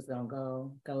didn't know he was going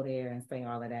to go there and say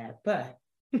all of that, but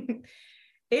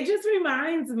it just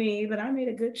reminds me that I made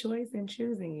a good choice in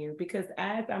choosing you, because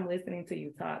as I'm listening to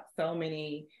you talk, so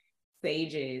many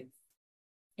sages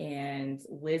and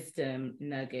wisdom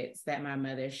nuggets that my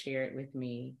mother shared with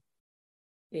me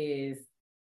is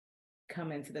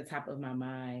coming to the top of my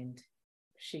mind.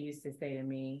 She used to say to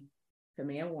me, the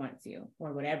man wants you,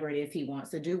 or whatever it is he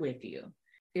wants to do with you,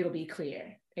 it'll be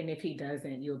clear. And if he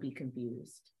doesn't, you'll be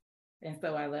confused. And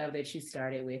so I love that you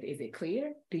started with, is it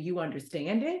clear? Do you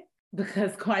understand it?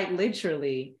 Because quite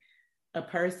literally, a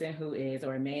person who is,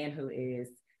 or a man who is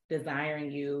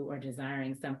desiring you or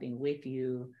desiring something with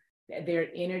you, their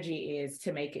energy is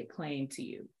to make it plain to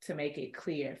you, to make it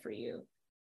clear for you.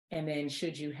 And then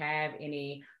should you have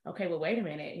any, okay, well, wait a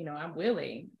minute, I'm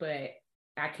willing, but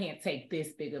I can't take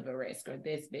this big of a risk or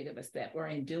this big of a step, or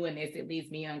in doing this, it leaves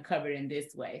me uncovered in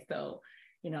this way. So,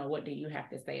 what do you have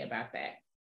to say about that?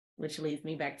 Which leads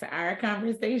me back to our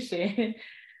conversation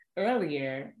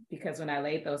earlier, because when I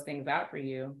laid those things out for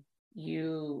you,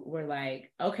 you were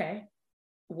like, okay,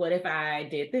 what if I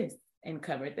did this and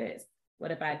covered this?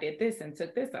 What if I did this and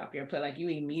took this off your plate? Like, you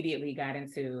immediately got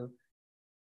into,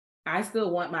 I still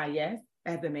want my yes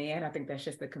as a man. I think that's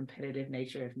just the competitive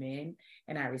nature of men,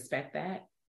 and I respect that.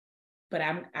 But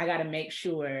I got to make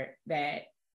sure that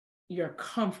you're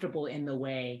comfortable in the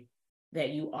way that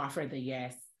you offer the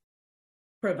yes,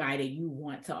 provided you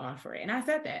want to offer it. And I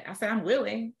said that. I said, I'm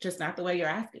willing, just not the way you're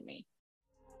asking me.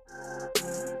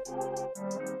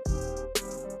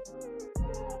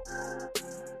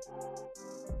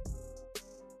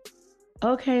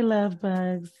 Okay, love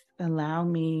bugs, allow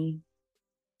me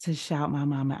to shout my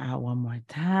mama out one more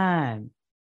time.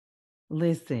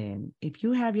 Listen, if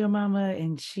you have your mama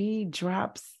and she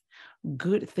drops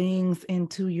good things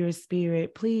into your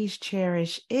spirit, please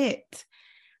cherish it.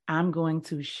 I'm going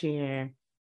to share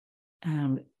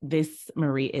this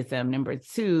Marieism number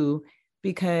 2,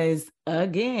 because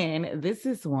again, this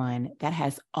is one that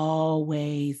has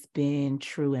always been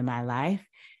true in my life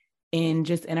in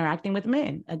just interacting with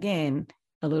men. Again,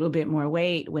 a little bit more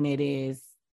weight when it is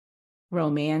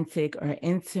romantic or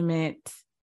intimate,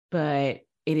 but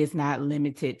it is not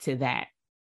limited to that.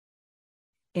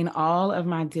 In all of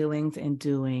my dealings and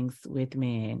doings with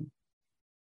men,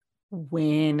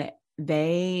 when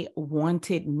they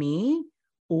wanted me,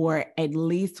 or at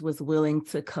least was willing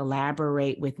to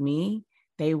collaborate with me,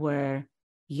 they were,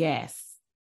 yes,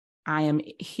 I am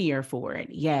here for it.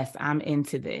 Yes, I'm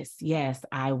into this. Yes,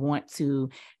 I want to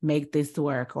make this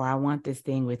work, or I want this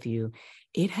thing with you.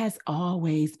 It has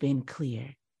always been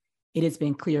clear. It has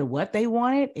been clear what they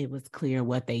wanted. It was clear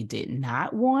what they did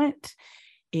not want.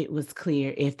 It was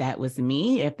clear if that was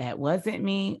me, if that wasn't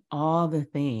me, all the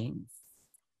things.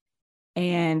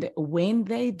 And when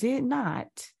they did not,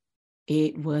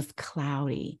 it was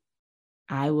cloudy.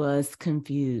 I was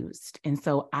confused. And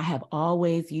so I have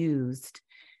always used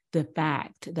the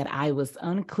fact that I was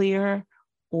unclear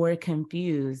or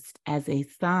confused as a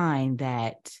sign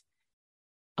that,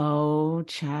 oh,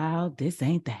 child, this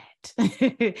ain't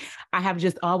that. I have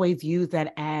just always used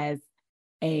that as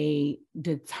a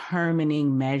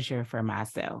determining measure for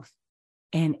myself.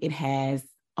 And it has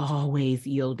always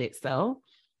yielded so.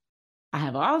 I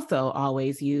have also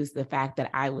always used the fact that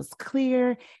I was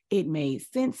clear. It made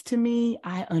sense to me.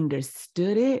 I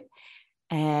understood it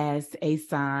as a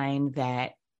sign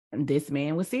that this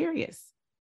man was serious,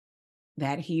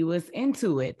 that he was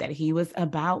into it, that he was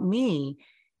about me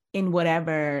in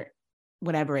whatever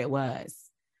it was.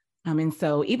 And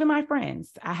so even my friends,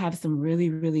 I have some really,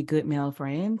 really good male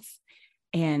friends,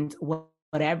 and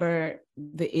whatever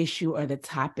the issue or the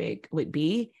topic would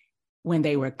be, when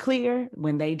they were clear,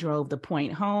 when they drove the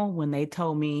point home, when they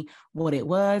told me what it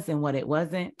was and what it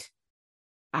wasn't,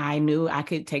 I knew I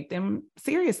could take them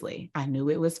seriously. I knew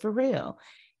it was for real.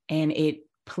 And it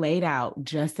played out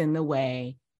just in the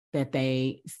way that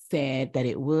they said that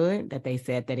it would, that they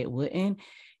said that it wouldn't.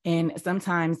 And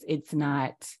sometimes it's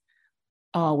not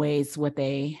always what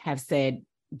they have said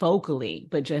vocally,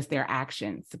 but just their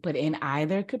actions. But in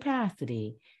either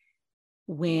capacity,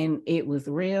 when it was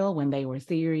real, when they were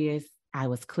serious, I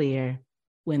was clear.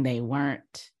 When they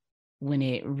weren't, when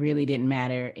it really didn't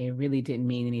matter, it really didn't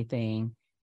mean anything,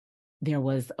 there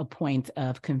was a point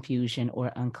of confusion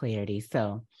or unclarity.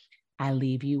 So I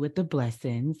leave you with the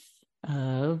blessings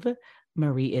of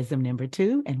Marie-ism number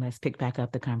 2, and let's pick back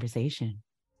up the conversation.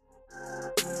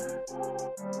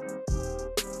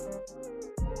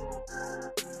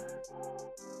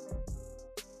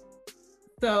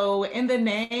 So, in the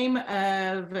name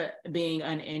of being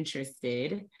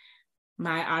uninterested,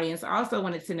 my audience also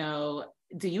wanted to know,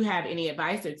 do you have any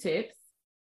advice or tips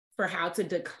for how to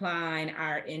decline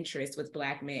our interest with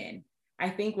Black men? I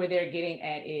think where they're getting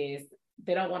at is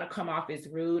they don't want to come off as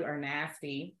rude or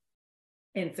nasty,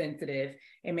 insensitive,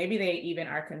 and maybe they even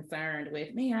are concerned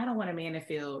with, man, I don't want a man to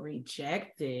feel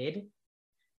rejected.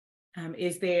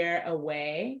 Is there a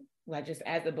way, like just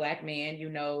as a Black man, you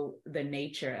know, the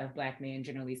nature of Black men,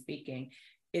 generally speaking,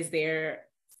 is there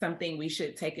something we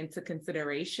should take into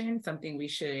consideration, something we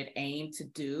should aim to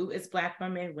do as Black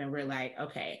women when we're like,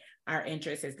 okay, our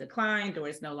interest has declined or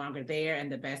it's no longer there,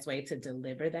 and the best way to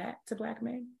deliver that to Black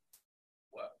men?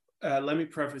 Let me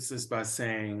preface this by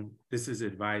saying this is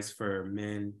advice for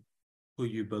men who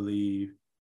you believe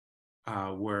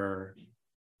were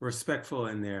respectful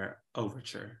in their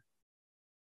overture.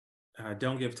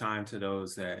 Don't give time to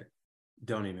those that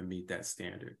don't even meet that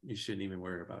standard. You shouldn't even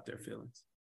worry about their feelings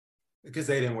because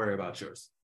they didn't worry about yours.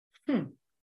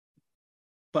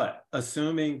 But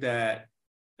assuming that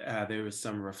there was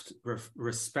some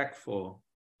respectful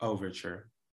overture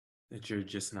that you're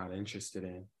just not interested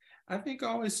in, I think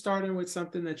always starting with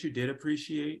something that you did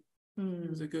appreciate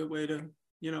was a good way to,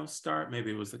 start.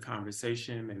 Maybe it was a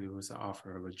conversation, maybe it was an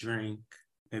offer of a drink,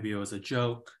 maybe it was a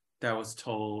joke that was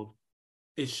told.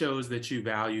 It shows that you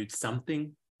valued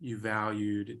something, you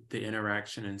valued the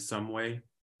interaction in some way,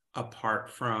 apart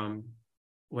from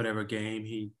whatever game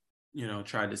he,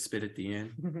 tried to spit at the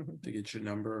end to get your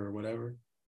number or whatever.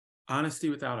 Honesty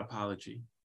without apology.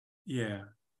 Yeah,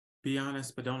 be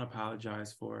honest, but don't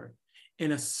apologize for it.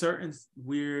 In a certain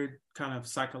weird kind of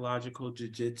psychological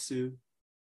jujitsu,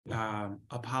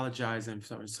 apologizing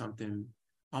for something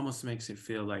almost makes it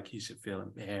feel like he should feel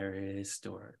embarrassed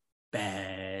or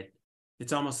bad.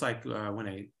 It's almost like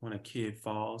when a kid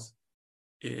falls,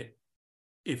 if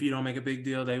you don't make a big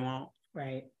deal, they won't.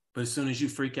 Right. But as soon as you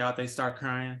freak out, they start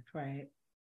crying. Right.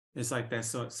 It's like that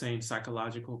same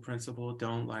psychological principle.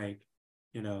 Don't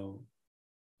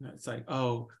it's like,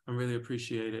 oh, I really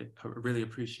appreciate it. I really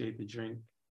appreciate the drink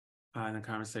and the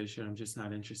conversation. I'm just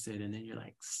not interested. And then you're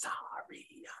like, sorry,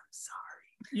 I'm sorry.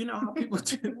 You know how people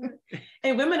do that?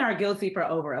 And women are guilty for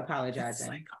over apologizing.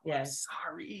 Like, oh, yes,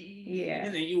 I'm sorry. Yeah.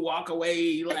 And then you walk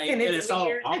away and it's all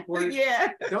awkward. Yeah.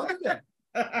 Don't do that.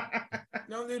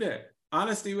 Don't do that.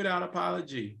 Honesty without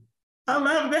apology. I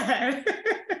love that.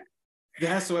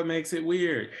 That's what makes it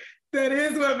weird. That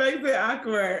is what makes it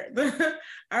awkward.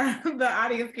 The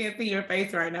audience can't see your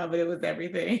face right now, but it was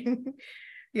everything.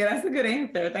 Yeah, that's a good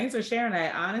answer. Thanks for sharing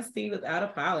that. Honesty without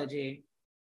apology.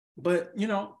 But,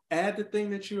 add the thing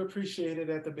that you appreciated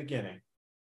at the beginning.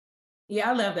 Yeah,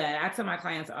 I love that. I tell my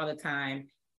clients all the time,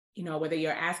 whether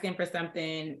you're asking for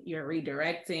something, you're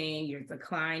redirecting, you're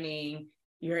declining,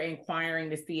 you're inquiring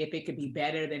to see if it could be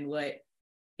better than what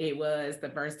it was the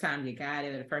first time you got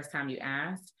it or the first time you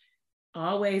asked.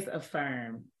 Always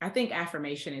affirm. I think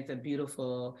affirmation is a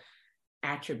beautiful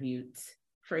attribute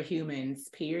for humans,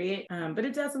 period. But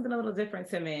it does something a little different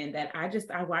to men that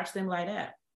I watch them light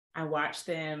up. I watch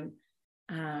them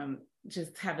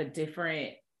just have a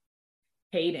different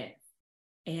cadence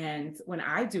And when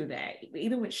I do that,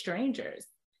 even with strangers,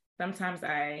 sometimes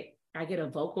I get a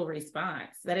vocal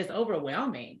response that is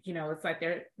overwhelming. You know, it's like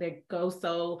they go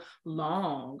so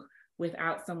long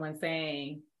without someone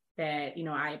saying that, you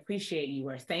know, I appreciate you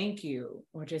or thank you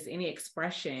or just any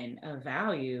expression of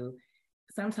value.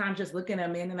 Sometimes just looking a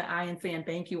man in the eye and saying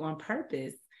thank you on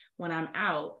purpose when I'm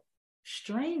out,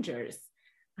 strangers,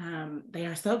 they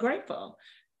are so grateful.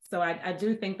 So I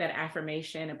do think that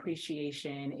affirmation,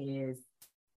 appreciation is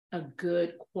a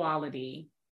good quality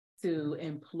to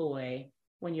employ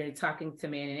when you're talking to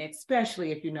men, and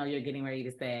especially if you know you're getting ready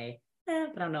to say,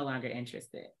 but I'm no longer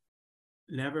interested.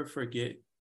 Never forget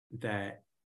that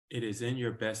it is in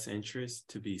your best interest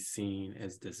to be seen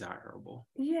as desirable.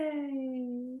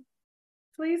 Yay.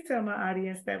 Please tell my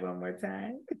audience that one more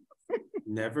time.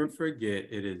 Never forget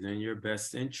it is in your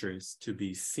best interest to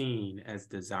be seen as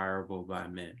desirable by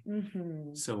men.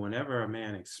 Mm-hmm. So whenever a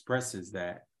man expresses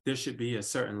that, there should be a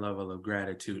certain level of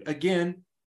gratitude. Again,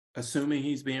 assuming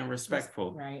he's being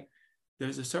respectful. Right.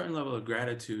 There's a certain level of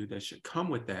gratitude that should come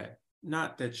with that.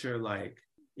 Not that you're like,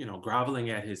 you know, groveling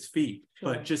at his feet,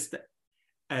 Sure. but just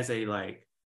as a like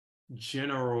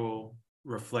general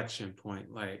reflection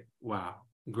point, like, wow,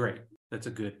 great. That's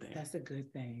a good thing. That's a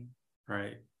good thing.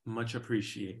 Right. Much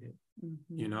appreciated,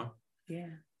 Mm-hmm. you know? Yeah.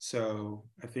 So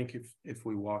I think if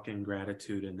we walk in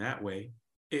gratitude in that way,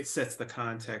 it sets the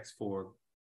context for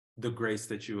the grace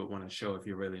that you would want to show if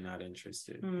you're really not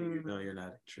interested. You know you're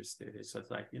not interested. It's just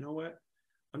like, you know what?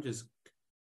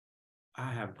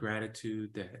 I have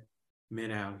gratitude that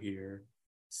men out here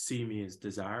see me as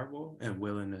desirable and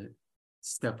willing to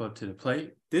step up to the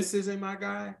plate. This isn't my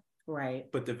guy. Right.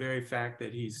 But the very fact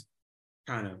that he's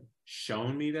kind of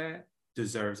shown me that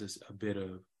deserves a bit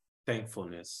of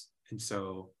thankfulness. And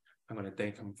so I'm going to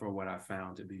thank him for what I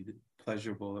found to be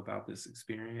pleasurable about this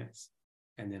experience.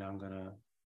 And then I'm going to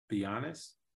be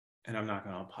honest, and I'm not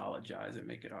going to apologize and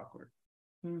make it awkward.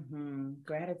 Mm-hmm.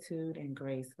 Gratitude and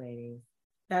grace, ladies.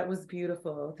 That was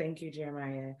beautiful. Thank you,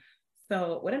 Jeremiah.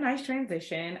 So what a nice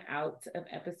transition out of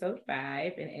episode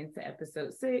 5 and into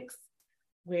episode 6,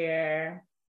 where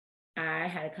I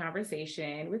had a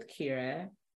conversation with Kira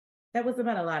that was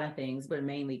about a lot of things, but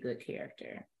mainly good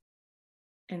character.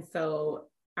 And so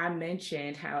I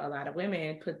mentioned how a lot of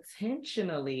women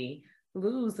potentially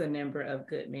lose a number of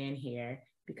good men here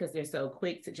because they're so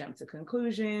quick to jump to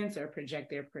conclusions or project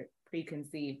their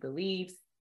preconceived beliefs.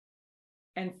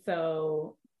 And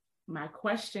so my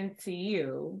question to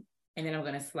you, and then I'm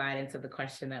going to slide into the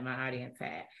question that my audience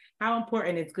had. How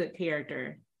important is good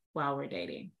character while we're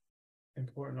dating?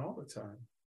 Important all the time.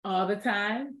 All the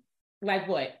time? Like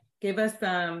what? Give us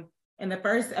some. In the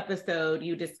first episode,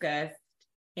 you discussed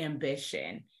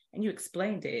ambition, and you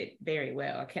explained it very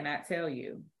well. I cannot tell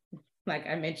you. Like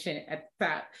I mentioned at the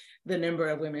top, the number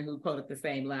of women who quoted the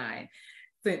same line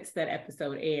since that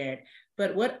episode aired.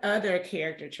 But what other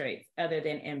character traits other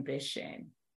than ambition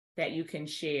that you can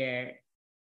share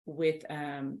with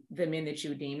the men that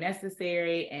you deem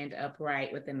necessary and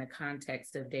upright within the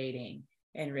context of dating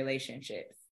and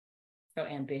relationships? So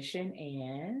ambition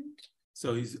and?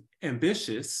 So he's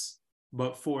ambitious,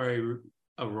 but for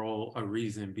a role, a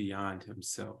reason beyond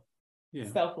himself. Yeah.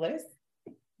 Selfless?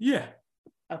 Yeah.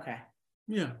 Okay.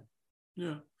 Yeah.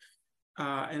 Yeah.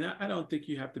 And I don't think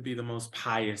you have to be the most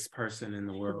pious person in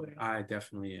the world. Sure. I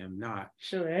definitely am not.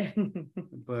 Sure.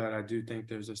 But I do think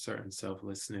there's a certain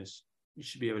selflessness. You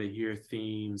should be able to hear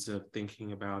themes of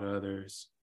thinking about others,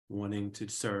 wanting to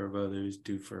serve others,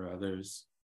 do for others,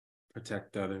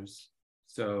 protect others.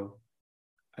 So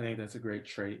I think that's a great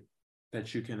trait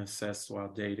that you can assess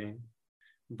while dating.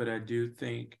 But I do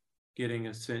think getting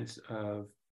a sense of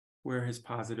where his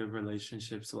positive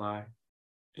relationships lie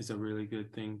is a really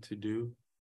good thing to do.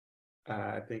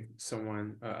 I think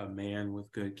a man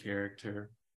with good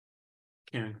character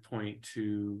can point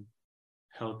to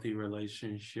healthy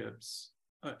relationships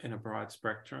in a broad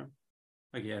spectrum.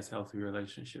 Like he has healthy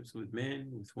relationships with men,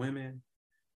 with women,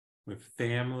 with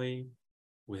family,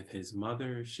 with his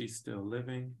mother, if she's still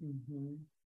living. Mm-hmm.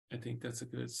 I think that's a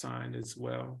good sign as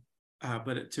well.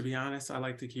 But to be honest, I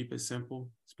like to keep it simple,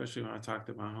 especially when I talk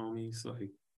to my homies,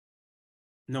 like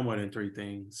no more than 3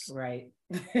 things. Right.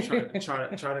 try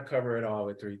to cover it all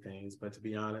with 3 things. But to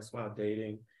be honest, while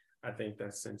dating, I think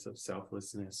that sense of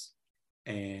selflessness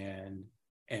and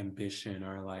ambition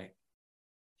are like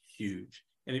huge.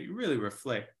 And if you really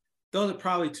reflect, those are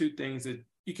probably 2 things that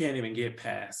you can't even get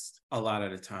past a lot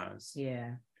of the times.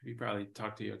 Yeah. If you probably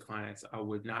talk to your clients, I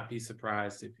would not be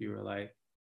surprised if you were like,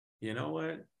 you know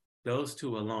what? Those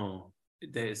 2 alone,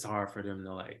 it's hard for them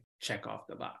to like check off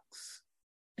the box.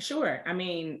 Sure. I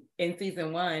mean, in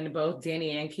season 1, both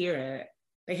Denny and Kira,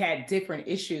 they had different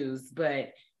issues,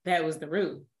 but that was the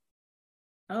root.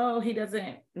 Oh, he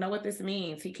doesn't know what this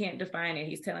means. He can't define it.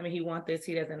 He's telling me he wants this.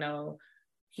 He doesn't know.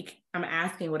 I'm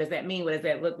asking, what does that mean? What does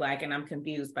that look like? And I'm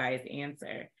confused by his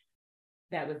answer.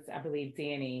 That was, I believe,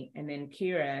 Danny. And then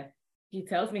Kira, he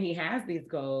tells me he has these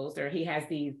goals, or he has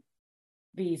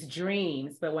these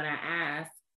dreams. But when I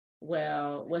ask,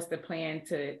 well, what's the plan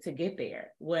to get there?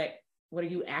 What are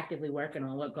you actively working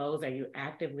on? What goals are you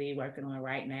actively working on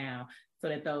right now so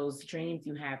that those dreams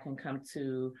you have can come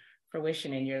to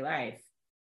fruition in your life?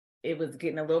 It was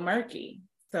getting a little murky.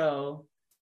 So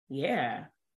yeah,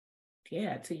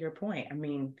 to your point. I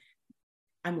mean,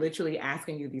 I'm literally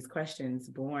asking you these questions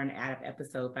born out of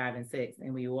episode 5 and 6,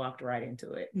 and we walked right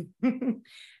into it.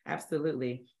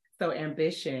 Absolutely. So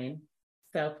ambition,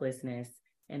 selflessness,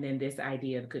 and then this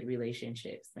idea of good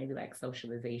relationships, maybe like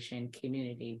socialization,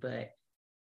 community, but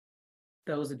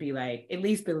those would be like at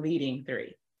least the leading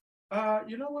 3.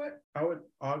 You know what? I would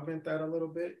augment that a little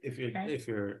bit.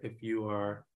 If you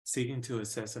are seeking to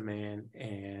assess a man,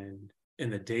 and in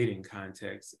the dating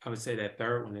context, I would say that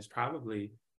third one is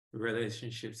probably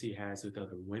relationships he has with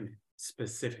other women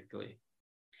specifically.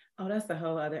 Oh, that's a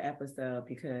whole other episode,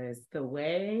 because the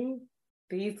way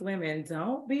these women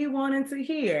don't be wanting to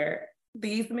hear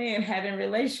these men having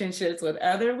relationships with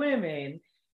other women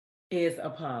is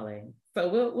appalling. So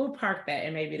we'll park that,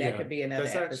 and maybe that could be another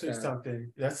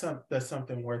episode. That's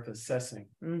something worth assessing.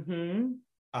 Mm-hmm.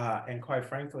 And quite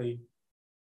frankly,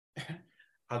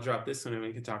 I'll drop this one and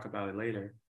we can talk about it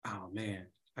later. Oh man,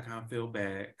 I kind of feel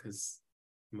bad because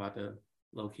I'm about to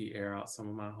low-key air out some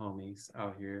of my homies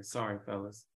out here. Sorry,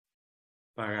 fellas,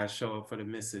 but I gotta show up for the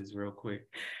misses real quick.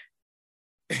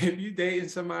 If you dating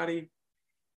somebody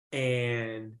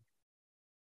and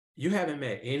you haven't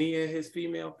met any of his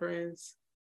female friends,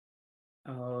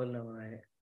 oh Lord,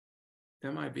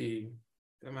 that might be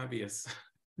a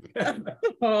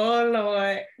oh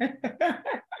Lord.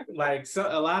 Like, so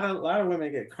a lot of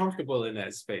women get comfortable in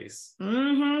that space.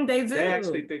 Mm-hmm, they do. They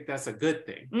actually think that's a good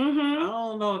thing. Mm-hmm. I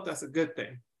don't know if that's a good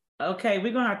thing. Okay,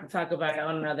 we're gonna have to talk about it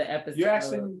on another episode.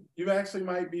 You actually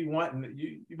might be wanting,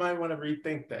 you might want to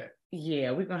rethink that.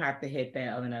 Yeah, we're gonna have to hit that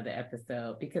on another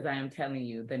episode, because I am telling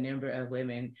you, the number of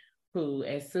women who,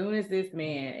 as soon as this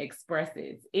man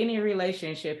expresses any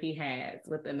relationship he has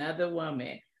with another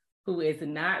woman who is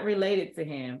not related to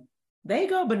him, they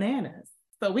go bananas.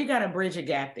 So we gotta bridge a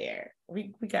gap there.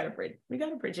 We gotta bridge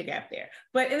a gap there.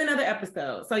 But in another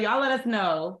episode. So y'all let us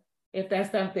know if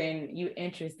that's something you're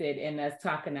interested in us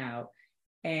talking out,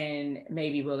 and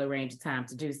maybe we'll arrange a time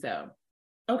to do so.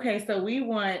 Okay, so we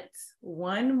want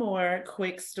one more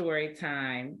quick story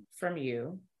time from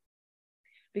you,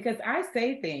 because I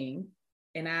say things,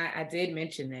 and I did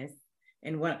mention this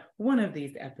in one of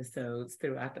these episodes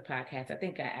throughout the podcast. I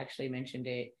think I actually mentioned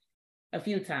it a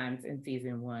few times in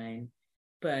season 1,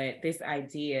 but this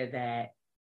idea that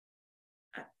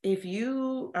if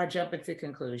you are jumping to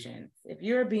conclusions, if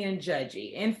you're being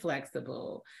judgy,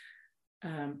 inflexible,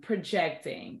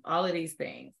 projecting, all of these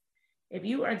things, if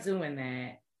you are doing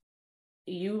that,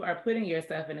 you are putting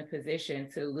yourself in a position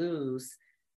to lose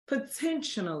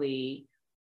potentially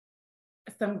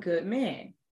some good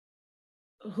men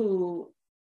who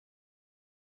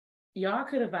y'all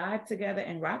could have vibed together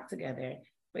and rocked together,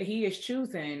 but he is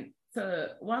choosing to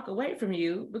walk away from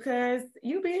you because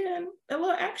you being a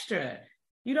little extra.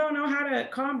 You don't know how to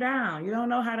calm down. You don't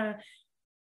know how to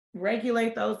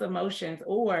regulate those emotions,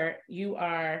 or you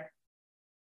are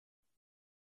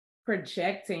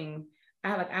projecting.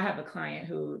 I have a client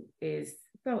who is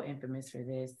so infamous for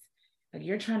this. Like,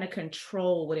 you're trying to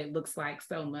control what it looks like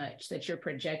so much that you're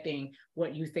projecting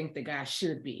what you think the guy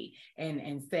should be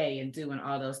and say and do and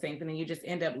all those things. And then you just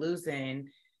end up losing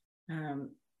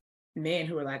men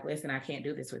who are like, listen, I can't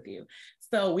do this with you.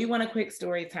 So we want a quick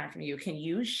story time from you. Can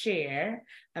you share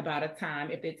about a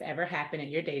time, if it's ever happened in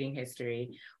your dating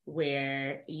history,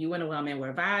 where you and a woman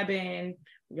were vibing,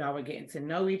 y'all were getting to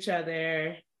know each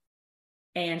other,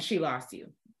 and she lost you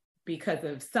because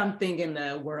of something in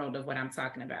the world of what I'm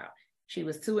talking about? She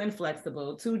was too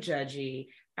inflexible, too judgy.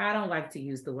 I don't like to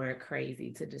use the word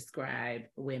crazy to describe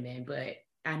women, but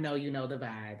I know you know the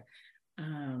vibe.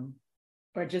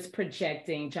 Or just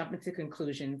projecting, jumping to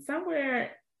conclusions,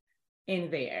 somewhere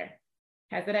in there.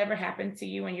 Has it ever happened to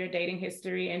you in your dating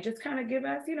history? And just kind of give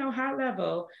us, high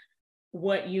level,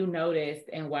 what you noticed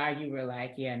and why you were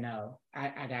like, yeah, no,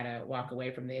 I gotta walk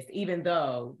away from this, even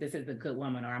though this is a good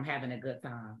woman or I'm having a good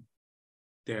time.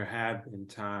 There have been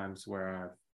times where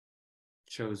I've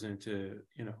chosen to,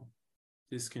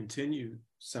 discontinue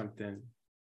something,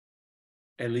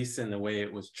 at least in the way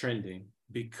it was trending,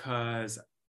 because,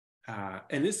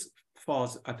 and this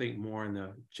falls, I think, more in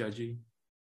the judgy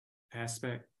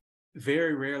aspect.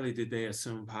 Very rarely did they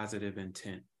assume positive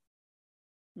intent.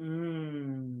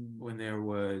 When there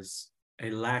was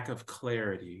a lack of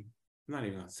clarity, I'm not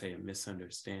even going to say a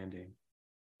misunderstanding,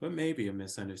 but maybe a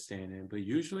misunderstanding, but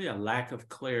usually a lack of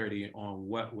clarity on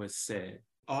what was said,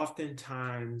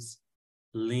 oftentimes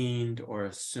leaned or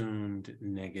assumed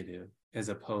negative as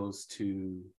opposed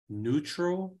to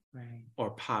neutral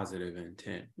or positive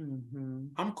intent.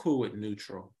 I'm cool with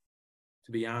neutral.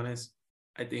 To be honest,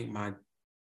 I think my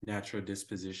natural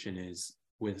disposition is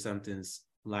when something's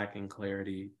lacking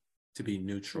clarity to be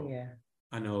neutral. Yeah.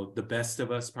 I know the best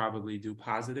of us probably do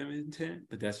positive intent,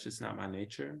 but that's just not my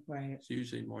nature. Right. It's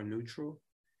usually more neutral.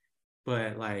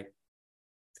 But like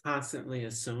constantly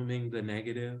assuming the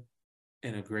negative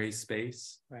in a gray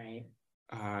space, right,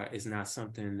 is not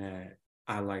something that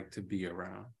I like to be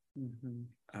around.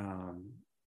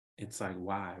 It's like,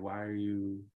 why?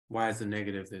 Why is the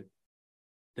negative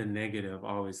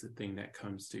always the thing that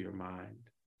comes to your mind?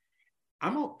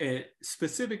 I'm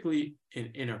specifically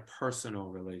in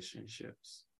interpersonal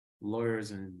relationships,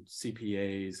 lawyers and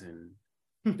CPAs, and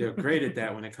they're great at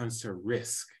that when it comes to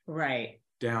risk. Right.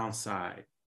 Downside.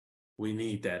 We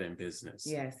need that in business.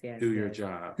 Yes. Do your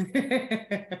job.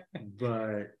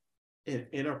 But in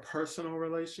interpersonal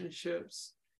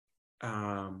relationships,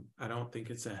 I don't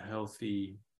think it's a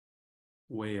healthy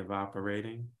way of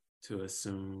operating to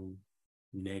assume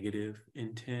negative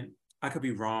intent. I could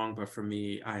be wrong, but for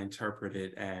me, I interpret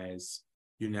it as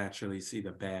you naturally see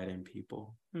the bad in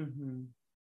people,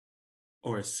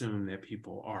 or assume that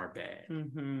people are bad.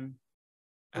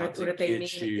 Or that they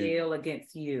mean ill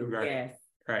against you. Right. Yes.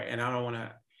 Right. And I don't want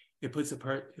to, it puts a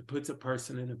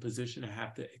person in a position to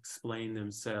have to explain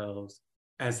themselves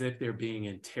as if they're being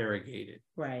interrogated.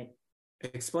 Right.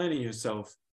 Explaining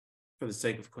yourself for the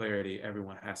sake of clarity,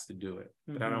 everyone has to do it.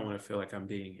 But I don't want to feel like I'm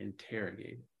being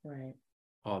interrogated. Right.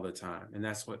 All the time. And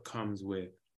that's what comes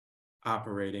with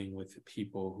operating with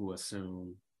people who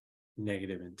assume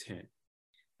negative intent.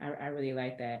 I really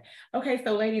like that. Okay,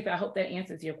 so ladies, I hope that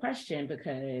answers your question,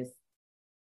 because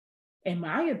in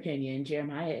my opinion,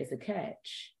 Jeremiah is a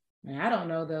catch. And I don't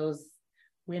know those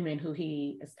women who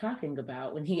he is talking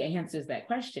about when he answers that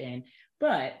question,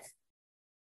 but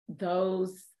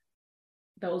those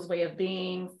way of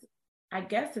beings, I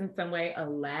guess in some way, a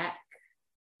lack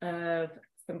of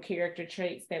some character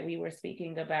traits that we were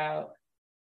speaking about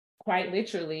quite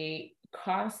literally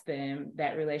cost them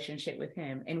that relationship with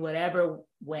him in whatever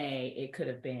way it could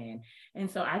have been. And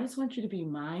so I just want you to be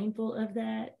mindful of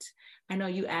that. I know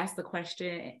you asked the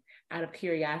question out of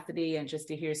curiosity and just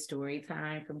to hear story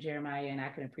time from Jeremiah, and I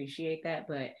can appreciate that,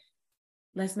 but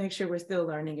let's make sure we're still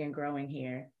learning and growing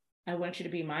here. I want you to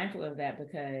be mindful of that,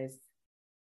 because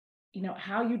you know,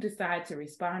 how you decide to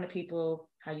respond to people,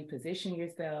 how you position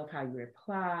yourself, how you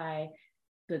reply,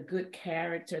 the good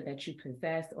character that you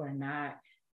possess or not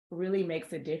really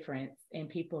makes a difference in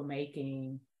people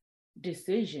making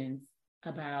decisions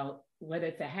about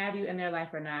whether to have you in their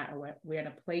life or not, or where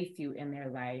to place you in their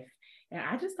life. And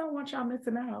I just don't want y'all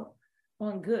missing out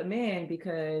on good men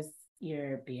because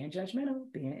you're being judgmental,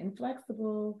 being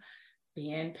inflexible,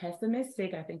 being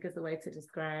pessimistic, I think is the way to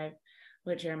describe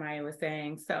what Jeremiah was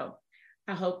saying. So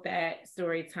I hope that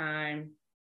story time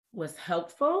was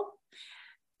helpful.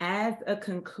 As a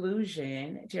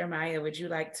conclusion, Jeremiah, would you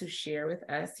like to share with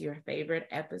us your favorite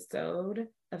episode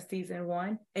of season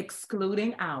 1,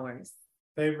 excluding ours?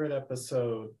 Favorite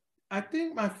episode. I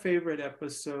think my favorite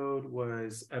episode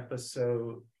was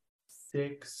episode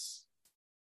 6.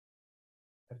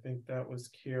 I think that was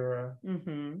Kira.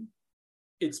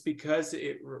 It's because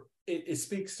it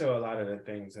speaks to a lot of the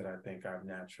things that I think I've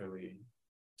naturally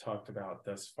talked about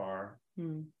thus far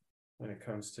when it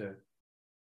comes to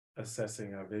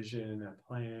assessing a vision, a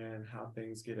plan, how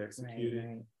things get executed.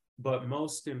 Right. But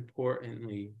most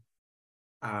importantly,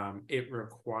 it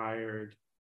required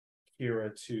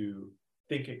Kira to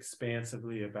think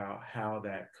expansively about how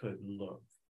that could look,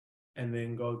 and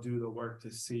then go do the work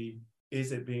to see,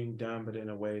 is it being done, but in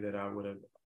a way that I would have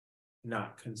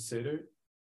not considered.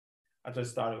 I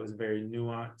just thought it was a very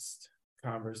nuanced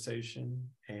conversation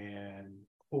and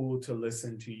cool to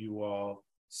listen to you all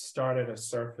start at a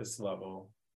surface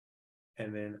level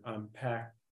and then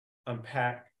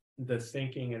unpack the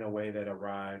thinking in a way that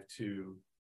arrived to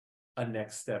a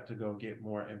next step to go get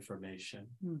more information.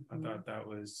 I thought that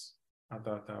was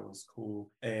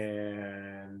cool.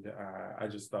 And I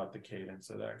just thought the cadence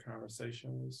of that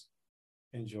conversation was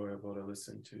enjoyable to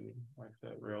listen to, like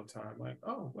that real time, like,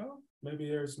 oh, well, maybe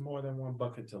there's more than one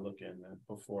bucket to look in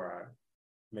before I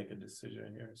make a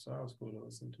decision here. So that was cool to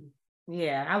listen to.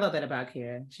 Yeah, I love that about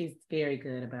Kira. She's very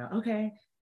good about, okay,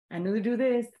 I knew to do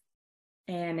this,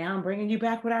 and now I'm bringing you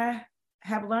back what I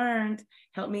have learned.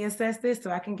 Help me assess this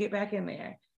so I can get back in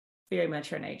there. Very much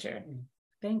her nature.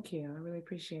 Thank you. I really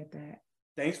appreciate that.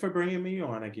 Thanks for bringing me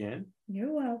on again.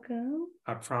 You're welcome.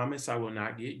 I promise I will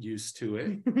not get used to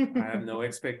it. I have no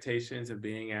expectations of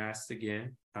being asked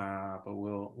again, but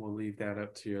we'll leave that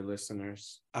up to your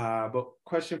listeners. But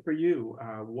question for you,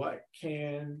 what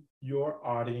can your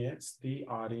audience, the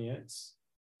audience,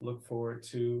 look forward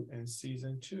to in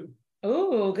season 2?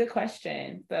 Oh, good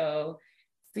question. So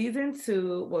season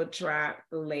 2 will drop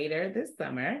later this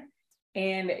summer,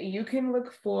 and you can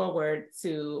look forward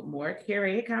to more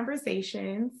curated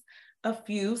conversations, a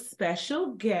few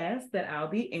special guests that I'll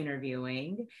be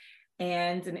interviewing,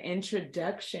 and an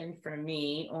introduction from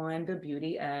me on the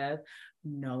beauty of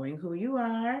knowing who you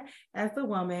are as a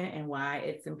woman and why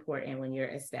it's important when you're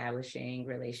establishing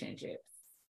relationships.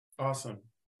 Awesome.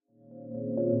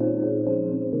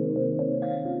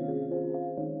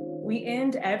 We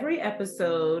end every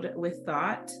episode with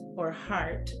thought or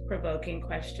heart-provoking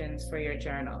questions for your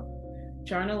journal.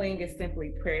 Journaling is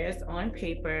simply prayers on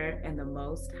paper, and the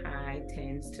Most High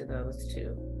tends to those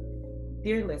too.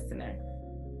 Dear listener,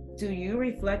 do you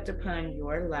reflect upon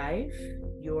your life,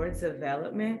 your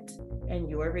development, and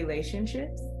your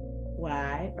relationships?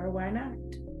 Why or why not?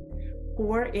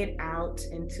 Pour it out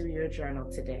into your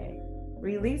journal today.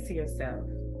 Release yourself,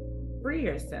 free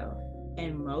yourself,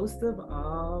 and most of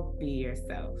all, be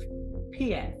yourself.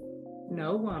 P.S.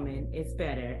 No woman is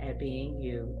better at being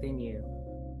you than you.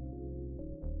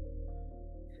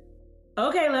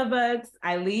 Okay, love bugs,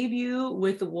 I leave you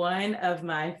with one of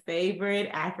my favorite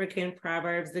African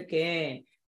proverbs again.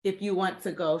 If you want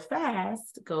to go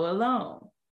fast, go alone.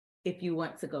 If you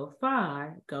want to go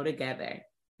far, go together.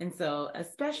 And so a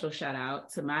special shout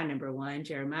out to my number one,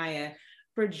 Jeremiah,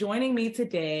 for joining me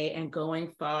today and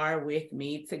going far with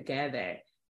me together.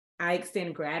 I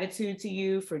extend gratitude to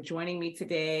you for joining me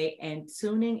today and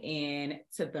tuning in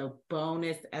to the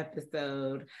bonus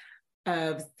episode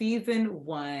of season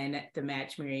 1, the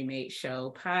Match Marry Mate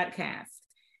Show podcast.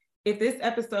 If this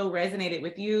episode resonated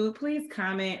with you, please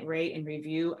comment, rate, and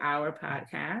review our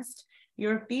podcast.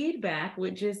 Your feedback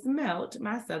would just melt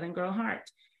my Southern girl heart.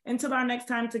 Until our next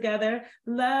time together,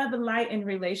 love, light, and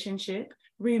relationship.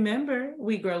 Remember,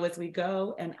 we grow as we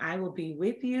go, and I will be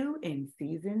with you in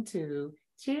season 2.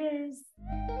 Cheers.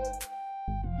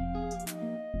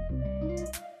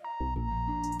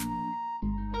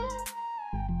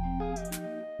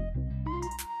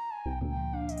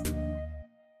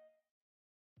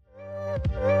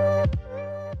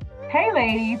 Hey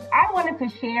ladies, I wanted to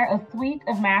share a suite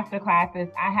of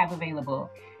masterclasses I have available.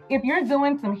 If you're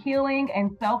doing some healing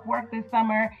and self-work this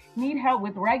summer, need help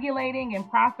with regulating and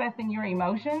processing your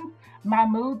emotions, my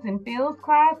Moods and Feels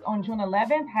class on June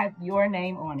 11th has your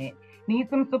name on it. Need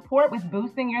some support with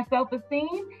boosting your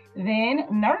self-esteem? Then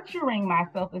Nurturing My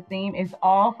Self-Esteem is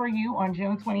all for you on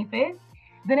June 25th.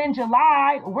 Then in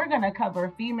July, we're going to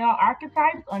cover female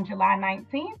archetypes on July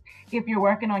 19th if you're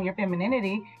working on your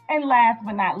femininity. And last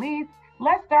but not least,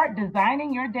 let's start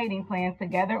designing your dating plans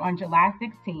together on July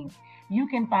 16th. You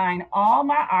can find all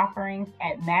my offerings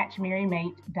at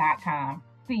matchmarrymate.com.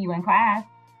 See you in class.